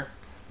Zitomir,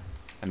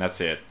 and that's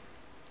it.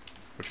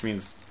 Which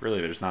means,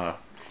 really, there's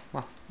not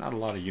a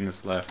lot of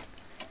units left.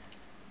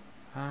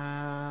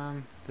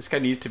 This guy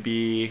needs to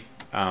be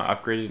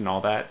upgraded and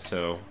all that,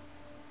 so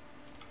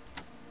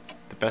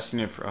the best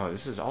unit for... Oh,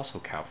 this is also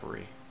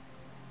cavalry.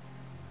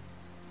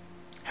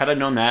 Had I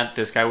known that,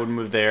 this guy would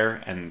move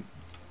there, and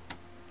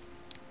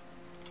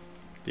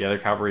the other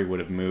cavalry would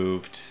have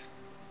moved...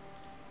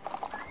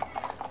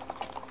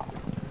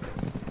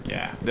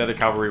 Yeah, the other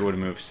cavalry would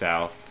have moved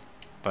south,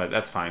 but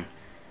that's fine.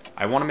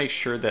 I want to make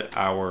sure that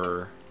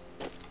our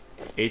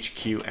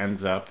HQ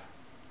ends up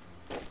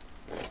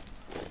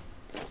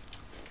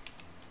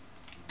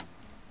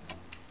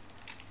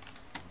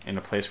in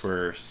a place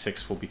where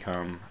 6 will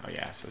become... Oh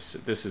yeah, so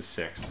this is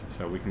 6,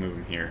 so we can move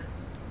him here.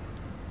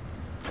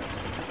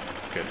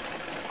 Good.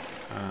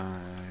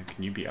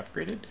 Can you be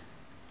upgraded?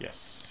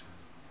 Yes.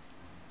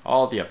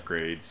 All the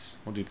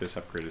upgrades. We'll do this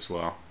upgrade as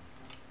well.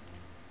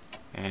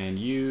 And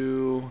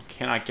you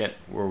cannot get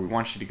where we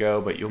want you to go,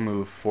 but you'll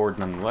move forward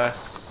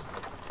nonetheless.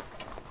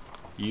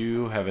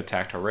 You have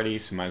attacked already,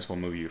 so might as well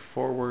move you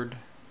forward.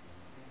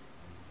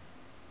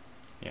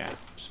 Yeah,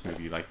 just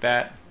move you like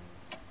that.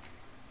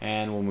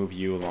 And we'll move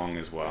you along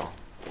as well.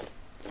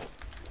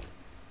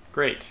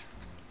 Great.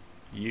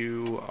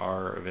 You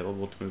are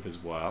available to move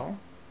as well.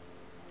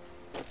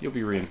 You'll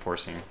be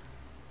reinforcing.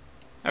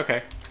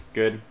 Okay,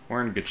 good.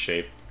 We're in good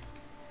shape.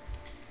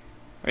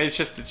 I mean, it's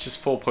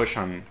just full push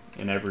on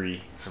in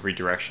every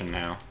direction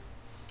now.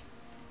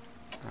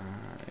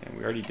 And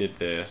we already did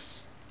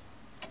this.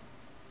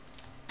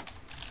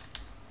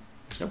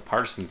 There's no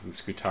partisans in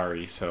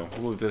Scutari, so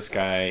we'll move this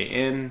guy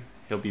in.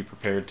 He'll be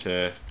prepared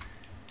to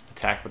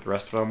attack with the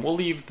rest of them. We'll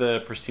leave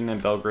the Pristina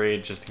and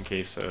Belgrade just in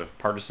case of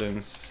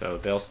partisans, so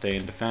they'll stay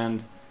and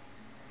defend.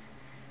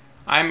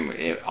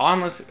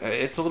 Honestly,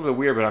 it's a little bit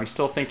weird, but I'm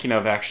still thinking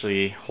of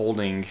actually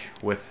holding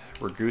with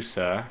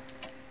Ragusa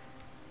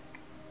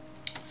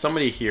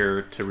somebody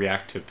here to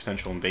react to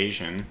potential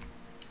invasion.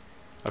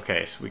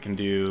 Okay, so we can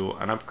do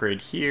an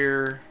upgrade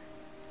here.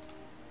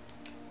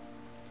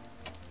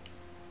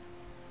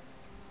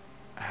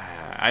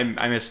 I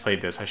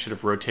misplayed this. I should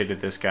have rotated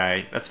this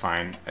guy. That's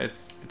fine.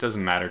 It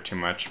doesn't matter too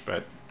much,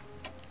 but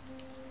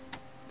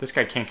this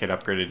guy can't get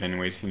upgraded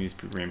anyways. He needs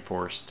to be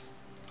reinforced.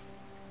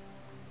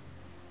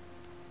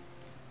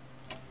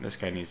 This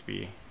guy needs to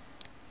be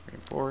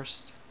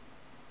reinforced.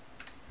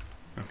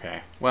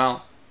 Okay,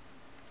 well,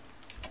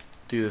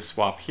 do the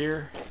swap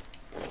here,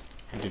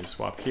 and do the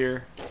swap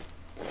here.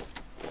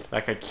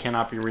 That guy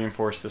cannot be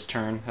reinforced this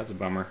turn. That's a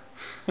bummer.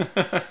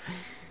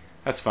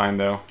 That's fine,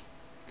 though.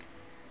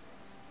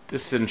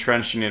 This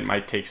entrenched unit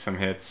might take some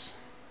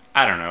hits.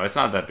 I don't know. It's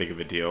not that big of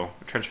a deal.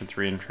 Entrenchment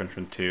 3,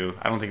 entrenchment 2.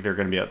 I don't think they're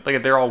going to be...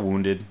 Look, they're all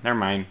wounded. Never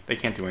mind. They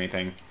can't do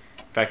anything.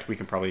 In fact, we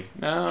can probably...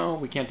 No,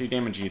 we can't do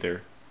damage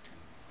either.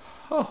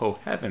 Oh,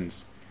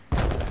 heavens.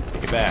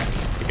 Take it back.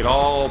 Take it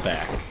all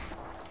back.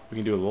 We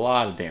can do a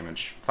lot of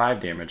damage. 5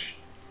 damage.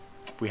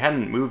 If we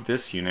hadn't moved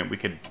this unit, we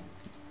could...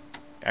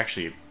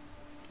 Actually,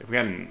 if we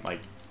hadn't, like,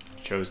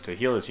 chose to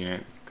heal this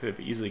unit, could have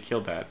easily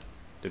killed that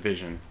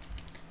division.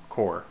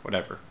 Corps,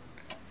 whatever.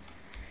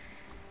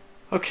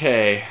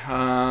 Okay,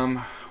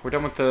 we're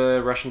done with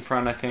the Russian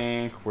front, I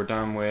think. We're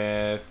done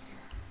with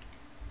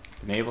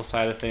the naval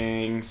side of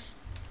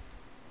things.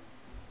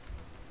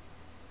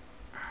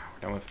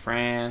 We're done with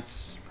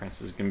France.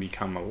 France is going to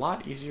become a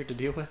lot easier to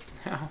deal with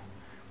now.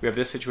 We have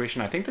this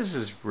situation. I think this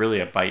is really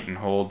a bite and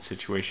hold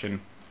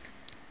situation.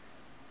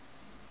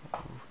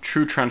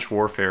 True trench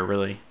warfare,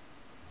 really.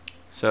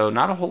 So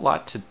not a whole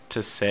lot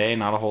to say,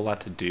 not a whole lot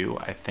to do,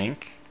 I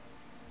think.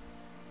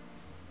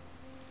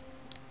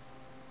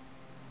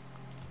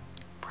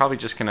 Probably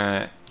just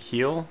gonna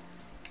heal.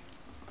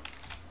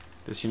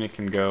 This unit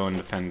can go and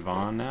defend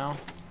Von now.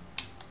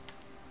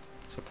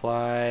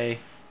 Supply.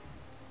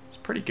 It's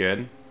pretty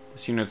good.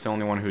 This unit's the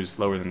only one who's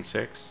lower than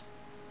 6.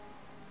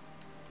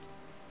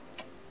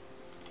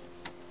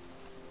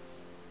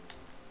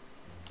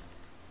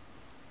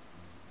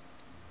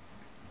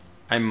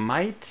 I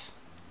might...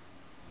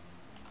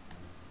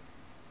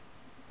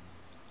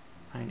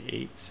 9,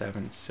 8,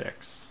 7,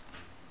 6.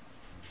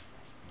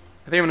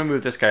 I think I'm going to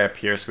move this guy up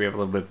here so we have a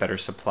little bit better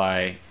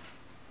supply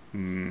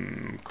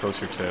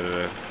closer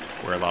to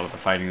where a lot of the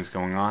fighting is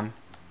going on.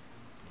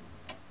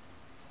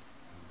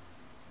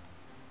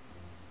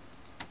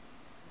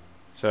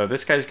 So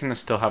this guy's going to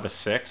still have a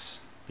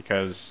 6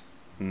 because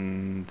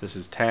this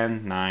is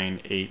 10,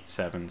 9, 8,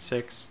 7,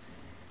 6.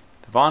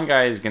 The Vaughn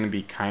guy is going to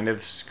be kind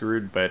of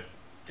screwed, but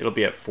it'll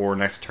be at 4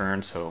 next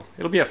turn, so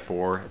it'll be at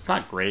 4. It's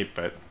not great,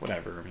 but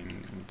whatever. I mean,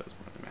 it doesn't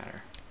really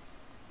matter.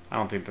 I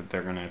don't think that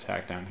they're going to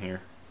attack down here.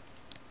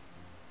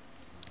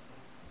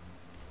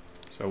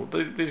 So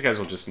these guys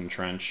will just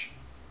entrench.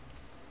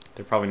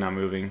 They're probably not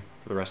moving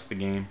for the rest of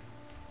the game.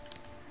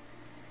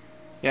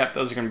 Yeah,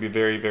 those are going to be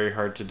very, very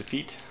hard to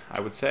defeat,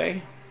 I would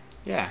say.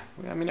 Yeah,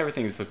 I mean,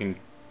 everything's looking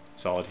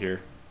solid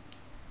here.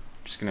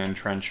 Just going to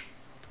entrench.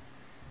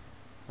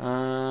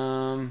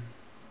 I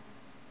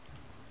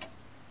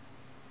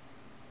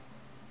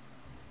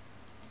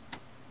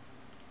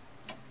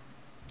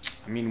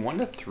mean, 1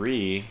 to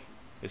 3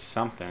 is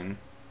something.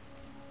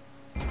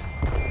 Got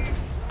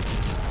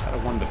a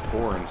 1 to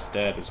 4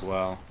 instead as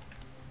well.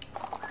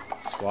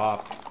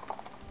 Swap.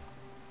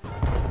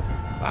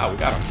 Wow, we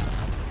got him.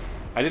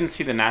 I didn't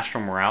see the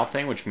national morale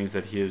thing, which means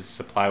that his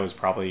supply was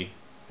probably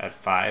at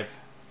 5,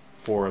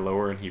 4 or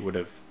lower, and he would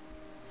have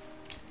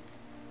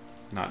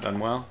not done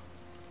well.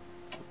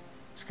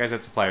 This guy's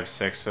at supply of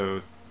 6,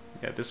 so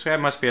yeah, this guy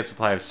must be at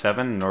supply of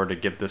 7 in order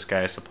to give this guy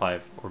a supply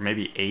of, or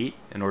maybe 8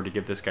 in order to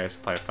give this guy a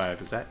supply of 5.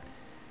 Is that?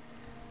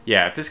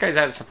 Yeah, if this guy's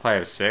at a supply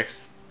of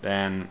 6,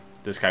 then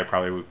this guy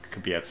probably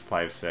could be at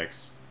supply of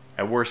 6.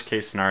 At worst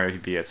case scenario,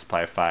 he'd be at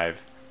supply of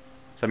 5.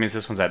 So that means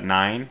this one's at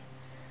 9.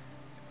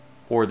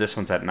 Or this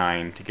one's at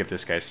 9 to give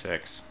this guy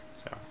 6.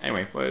 So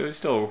anyway, we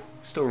still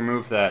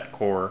remove that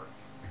core.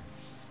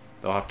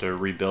 They'll have to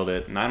rebuild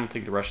it, and I don't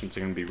think the Russians are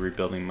going to be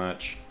rebuilding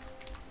much.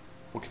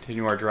 We'll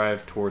continue our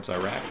drive towards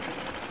Iraq.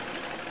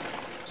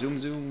 Zoom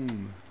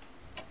zoom.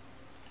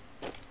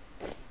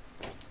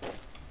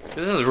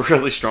 This is a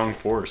really strong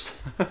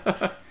force.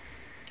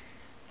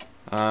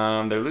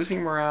 They're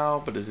losing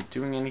morale, but is it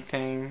doing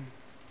anything?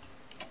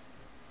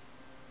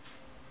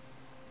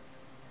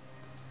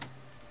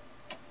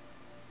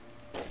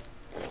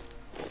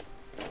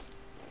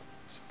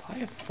 Supply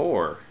of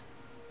 4.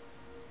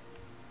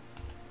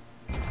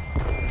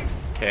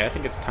 Okay, I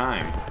think it's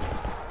time.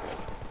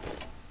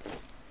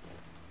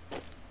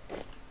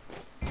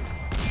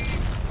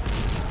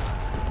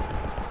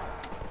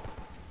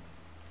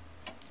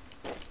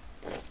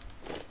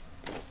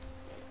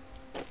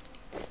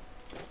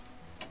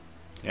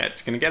 Yeah,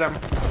 it's gonna get him.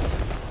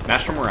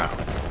 National morale.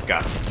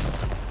 Got him.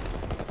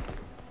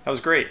 That was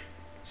great.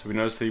 So we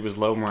noticed that he was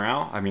low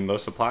morale, low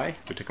supply.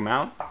 We took him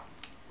out.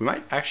 We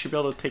might actually be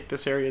able to take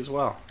this area as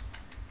well.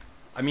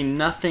 I mean,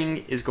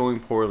 nothing is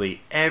going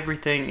poorly.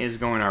 Everything is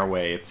going our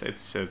way.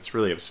 It's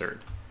really absurd.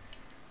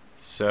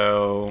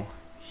 So,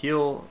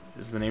 heal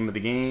is the name of the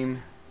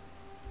game.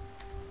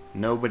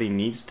 Nobody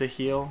needs to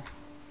heal.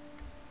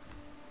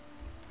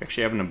 We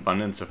actually have an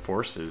abundance of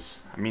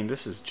forces. I mean,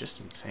 this is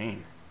just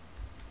insane.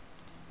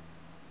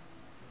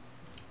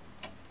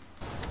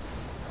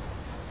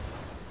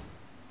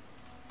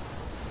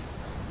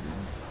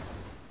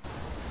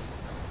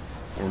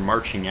 We're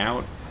marching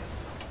out.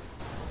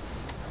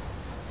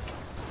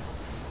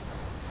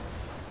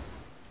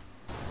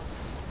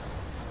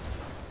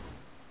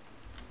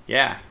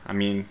 Yeah, I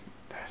mean,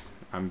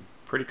 I'm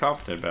pretty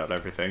confident about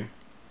everything.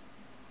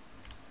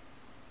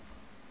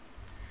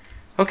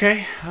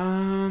 Okay,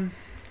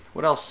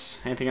 what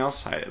else? Anything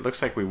else? It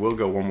looks like we will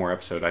go one more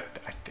episode.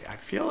 I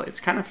feel it's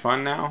kind of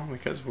fun now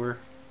because we're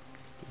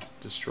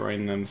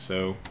destroying them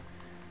so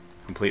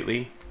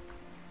completely.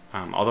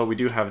 Although we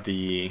do have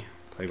the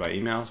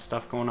play-by-email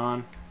stuff going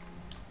on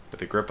with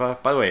Agrippa.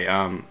 By the way,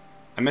 I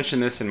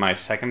mentioned this in my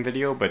second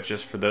video, but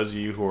just for those of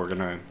you who are going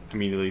to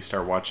immediately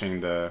start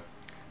watching the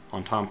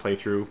Entente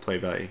playthrough,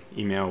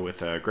 play-by-email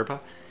with Agrippa.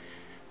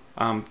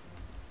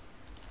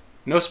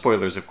 No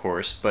spoilers, of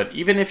course, but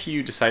even if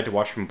you decide to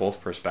watch from both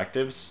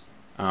perspectives,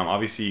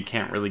 obviously you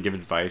can't really give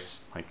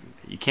advice. Like,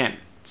 you can't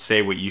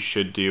say what you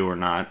should do or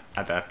not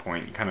at that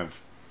point. You kind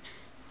of,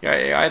 you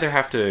either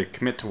have to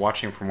commit to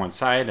watching from one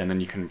side, and then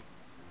you can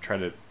try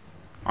to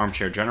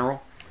armchair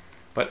general.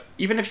 But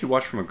even if you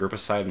watch from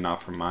Agrippa's side and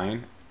not from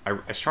mine,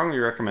 I strongly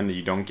recommend that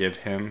you don't give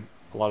him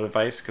a lot of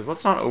advice, because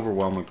let's not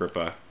overwhelm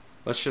Agrippa.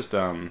 Let's just,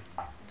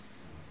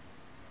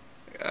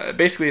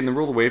 basically in the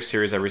Rule the Wave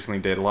series I recently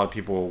did, a lot of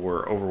people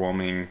were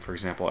overwhelming, for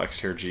example,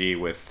 XTRG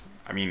with,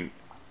 I mean,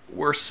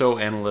 we're so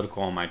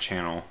analytical on my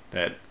channel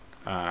that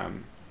I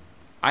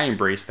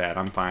embrace that,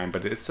 I'm fine,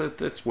 but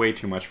it's way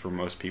too much for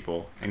most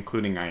people,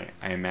 including, I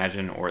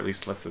imagine, or at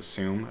least let's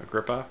assume,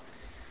 Agrippa.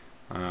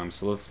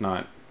 So let's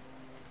not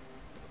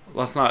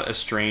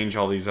estrange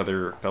all these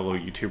other fellow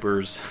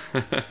YouTubers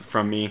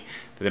from me.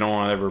 They don't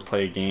want to ever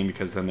play a game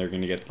because then they're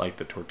going to get like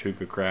the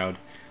Tortuga crowd.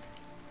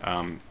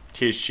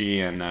 THG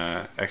and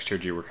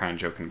XTRG were kind of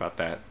joking about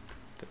that.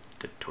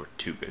 The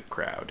Tortuga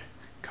crowd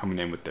coming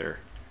in with their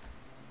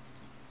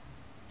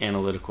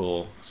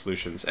analytical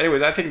solutions.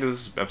 Anyways, I think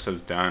this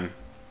episode's done.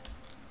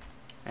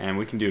 And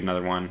we can do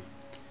another one.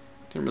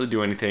 Didn't really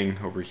do anything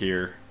over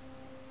here,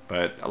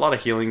 but a lot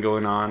of healing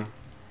going on.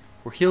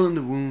 We're healing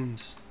the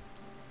wounds.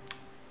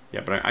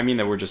 Yeah, but I mean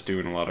that we're just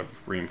doing a lot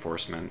of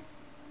reinforcement.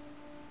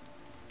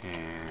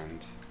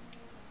 And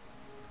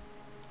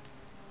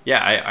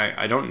Yeah,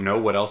 I don't know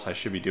what else I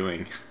should be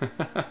doing.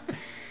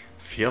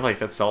 Feel like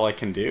that's all I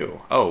can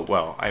do. Oh,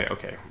 well,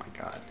 okay, oh my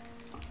god.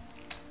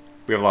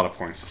 We have a lot of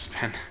points to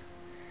spend.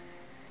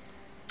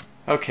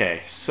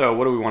 Okay, so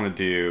what do we want to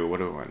do? What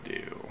do we want to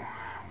do?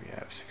 We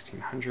have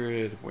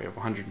 1,600. We have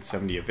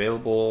 170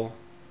 available.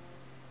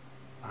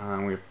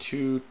 We have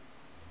 2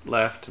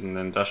 left, and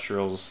the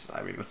industrials,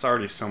 I mean, that's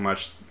already so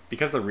much.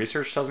 Because the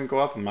research doesn't go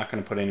up, I'm not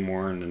going to put any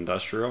more in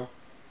industrial.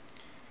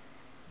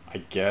 I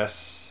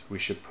guess we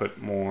should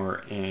put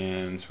more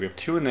in. So we have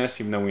 2 in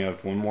this, even though we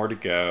have 1 more to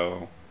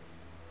go.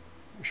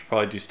 We should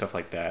probably do stuff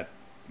like that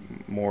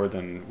more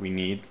than we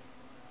need.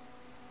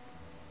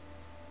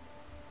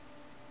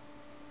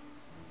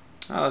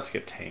 Oh, let's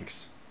get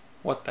tanks.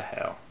 What the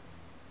hell?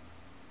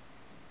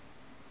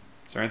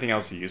 Is there anything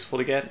else useful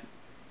to get?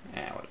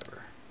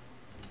 Whatever.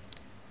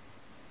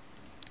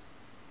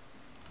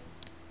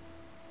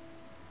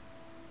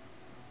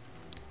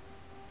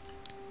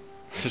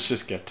 Let's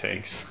just get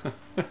tanks.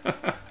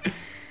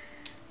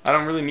 I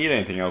don't really need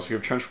anything else. We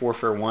have Trench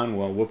Warfare 1.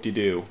 Well,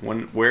 whoop-de-doo.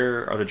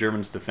 Where are the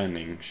Germans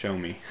defending? Show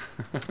me.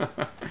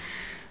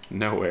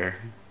 Nowhere.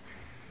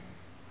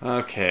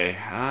 Okay.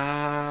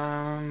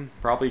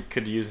 Probably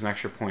could use an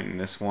extra point in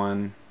this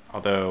one.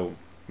 Although,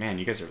 man,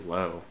 you guys are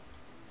low.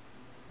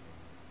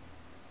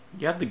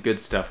 You have the good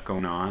stuff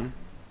going on.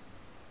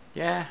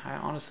 Yeah, I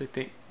honestly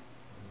think...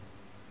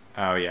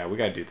 Oh, yeah, we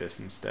gotta do this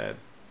instead.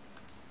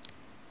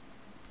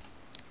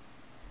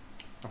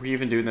 Are we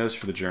even doing those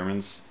for the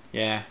Germans?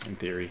 Yeah, in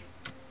theory.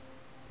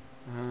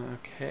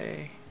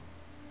 Okay.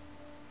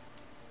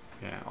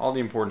 Yeah, all the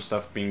important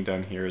stuff being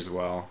done here as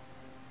well.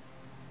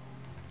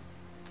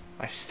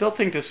 I still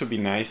think this would be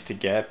nice to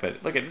get,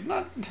 but look, it's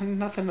nothing.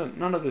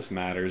 None of this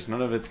matters.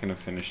 None of it's gonna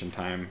finish in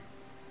time.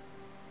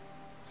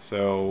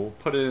 So we'll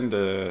put it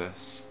into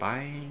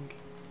spying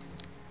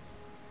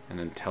and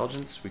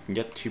intelligence. We can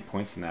get 2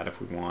 points in that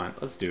if we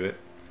want. Let's do it.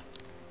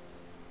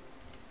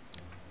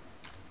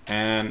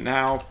 And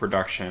now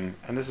production,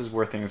 and this is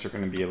where things are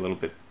going to be a little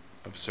bit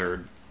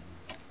absurd.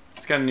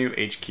 It's got a new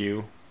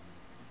HQ.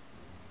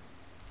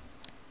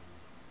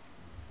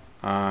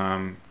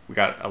 We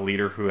got a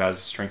leader who has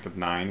a strength of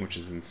 9, which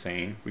is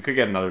insane. We could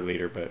get another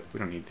leader, but we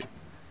don't need to.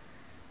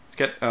 Let's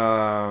get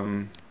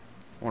one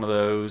of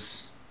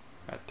those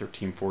at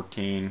 13,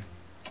 14.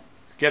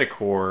 Get a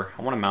core.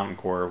 I want a mountain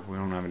core. We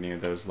don't have any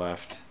of those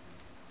left.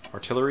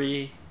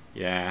 Artillery,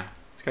 yeah.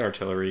 Let's get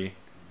artillery.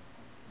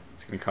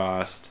 It's going to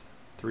cost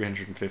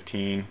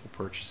 315. We'll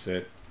purchase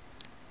it.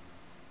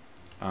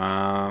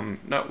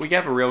 No, we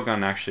have a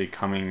railgun actually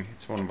coming.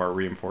 It's one of our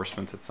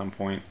reinforcements at some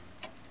point.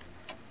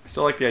 I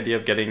still like the idea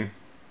of getting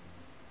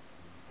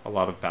a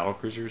lot of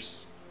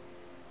battlecruisers.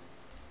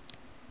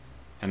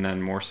 And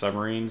then more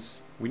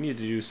submarines. We need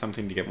to do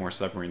something to get more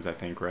submarines, I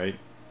think, right?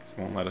 Because it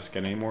won't let us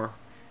get any more.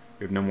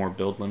 We have no more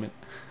build limit.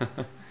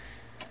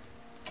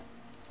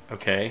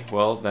 Okay,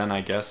 well then I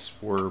guess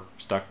we're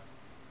stuck.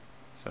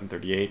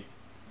 738.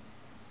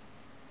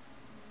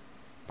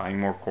 Buying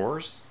more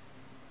cores?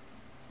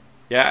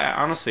 Yeah,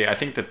 honestly, I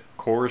think the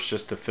cores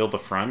just to fill the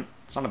front,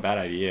 it's not a bad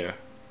idea.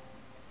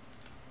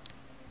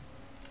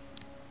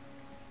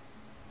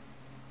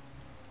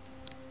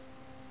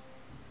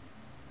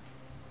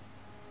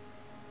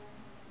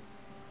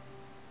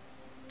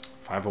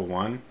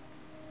 $501.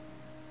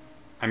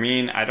 I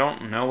mean, I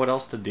don't know what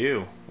else to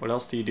do. What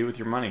else do you do with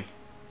your money?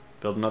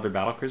 Build another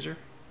battlecruiser?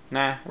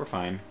 Nah, we're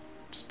fine.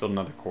 Just build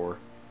another core.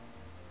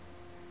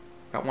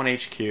 Got 1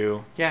 HQ.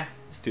 Yeah,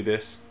 let's do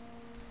this.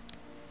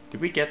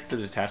 Did we get the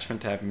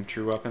detachment to have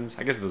infantry weapons?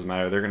 I guess it doesn't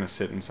matter. They're going to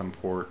sit in some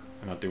port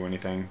and not do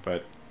anything,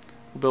 but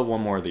we'll build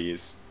 1 more of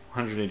these.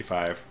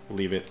 185. We'll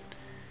leave it.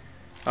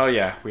 Oh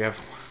yeah, we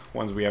have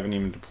ones we haven't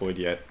even deployed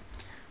yet.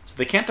 So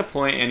they can't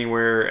deploy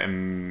anywhere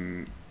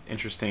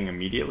interesting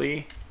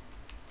immediately.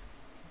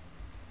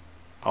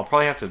 I'll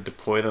probably have to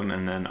deploy them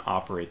and then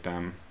operate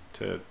them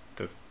to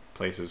the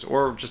places.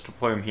 Or just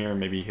deploy them here and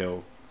maybe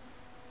he'll...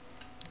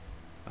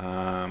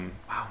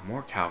 wow,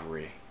 more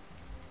cavalry.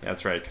 Yeah,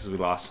 that's right, because we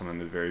lost some in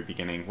the very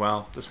beginning.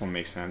 Well, this one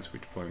makes sense. We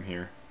deploy them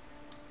here.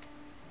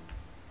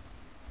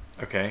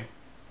 Okay.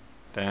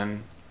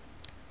 Then,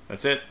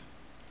 that's it.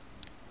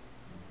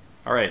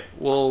 Alright,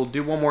 we'll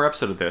do 1 more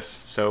episode of this.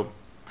 So,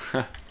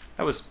 that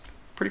was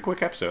a pretty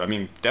quick episode. I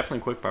mean,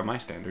 definitely quick by my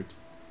standards.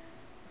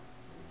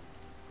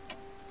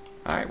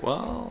 Alright,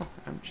 well,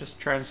 I'm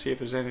just trying to see if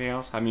there's anything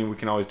else. I mean, we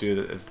can always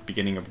do it at the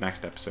beginning of the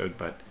next episode,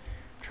 but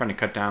I'm trying to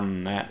cut down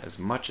on that as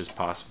much as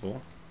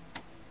possible.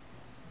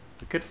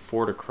 We could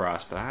ford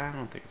across, but I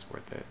don't think it's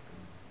worth it.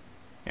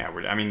 Yeah,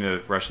 I mean,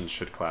 the Russians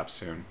should collapse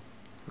soon.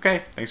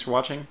 Okay, thanks for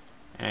watching,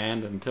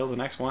 and until the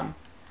next one,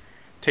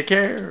 take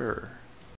care!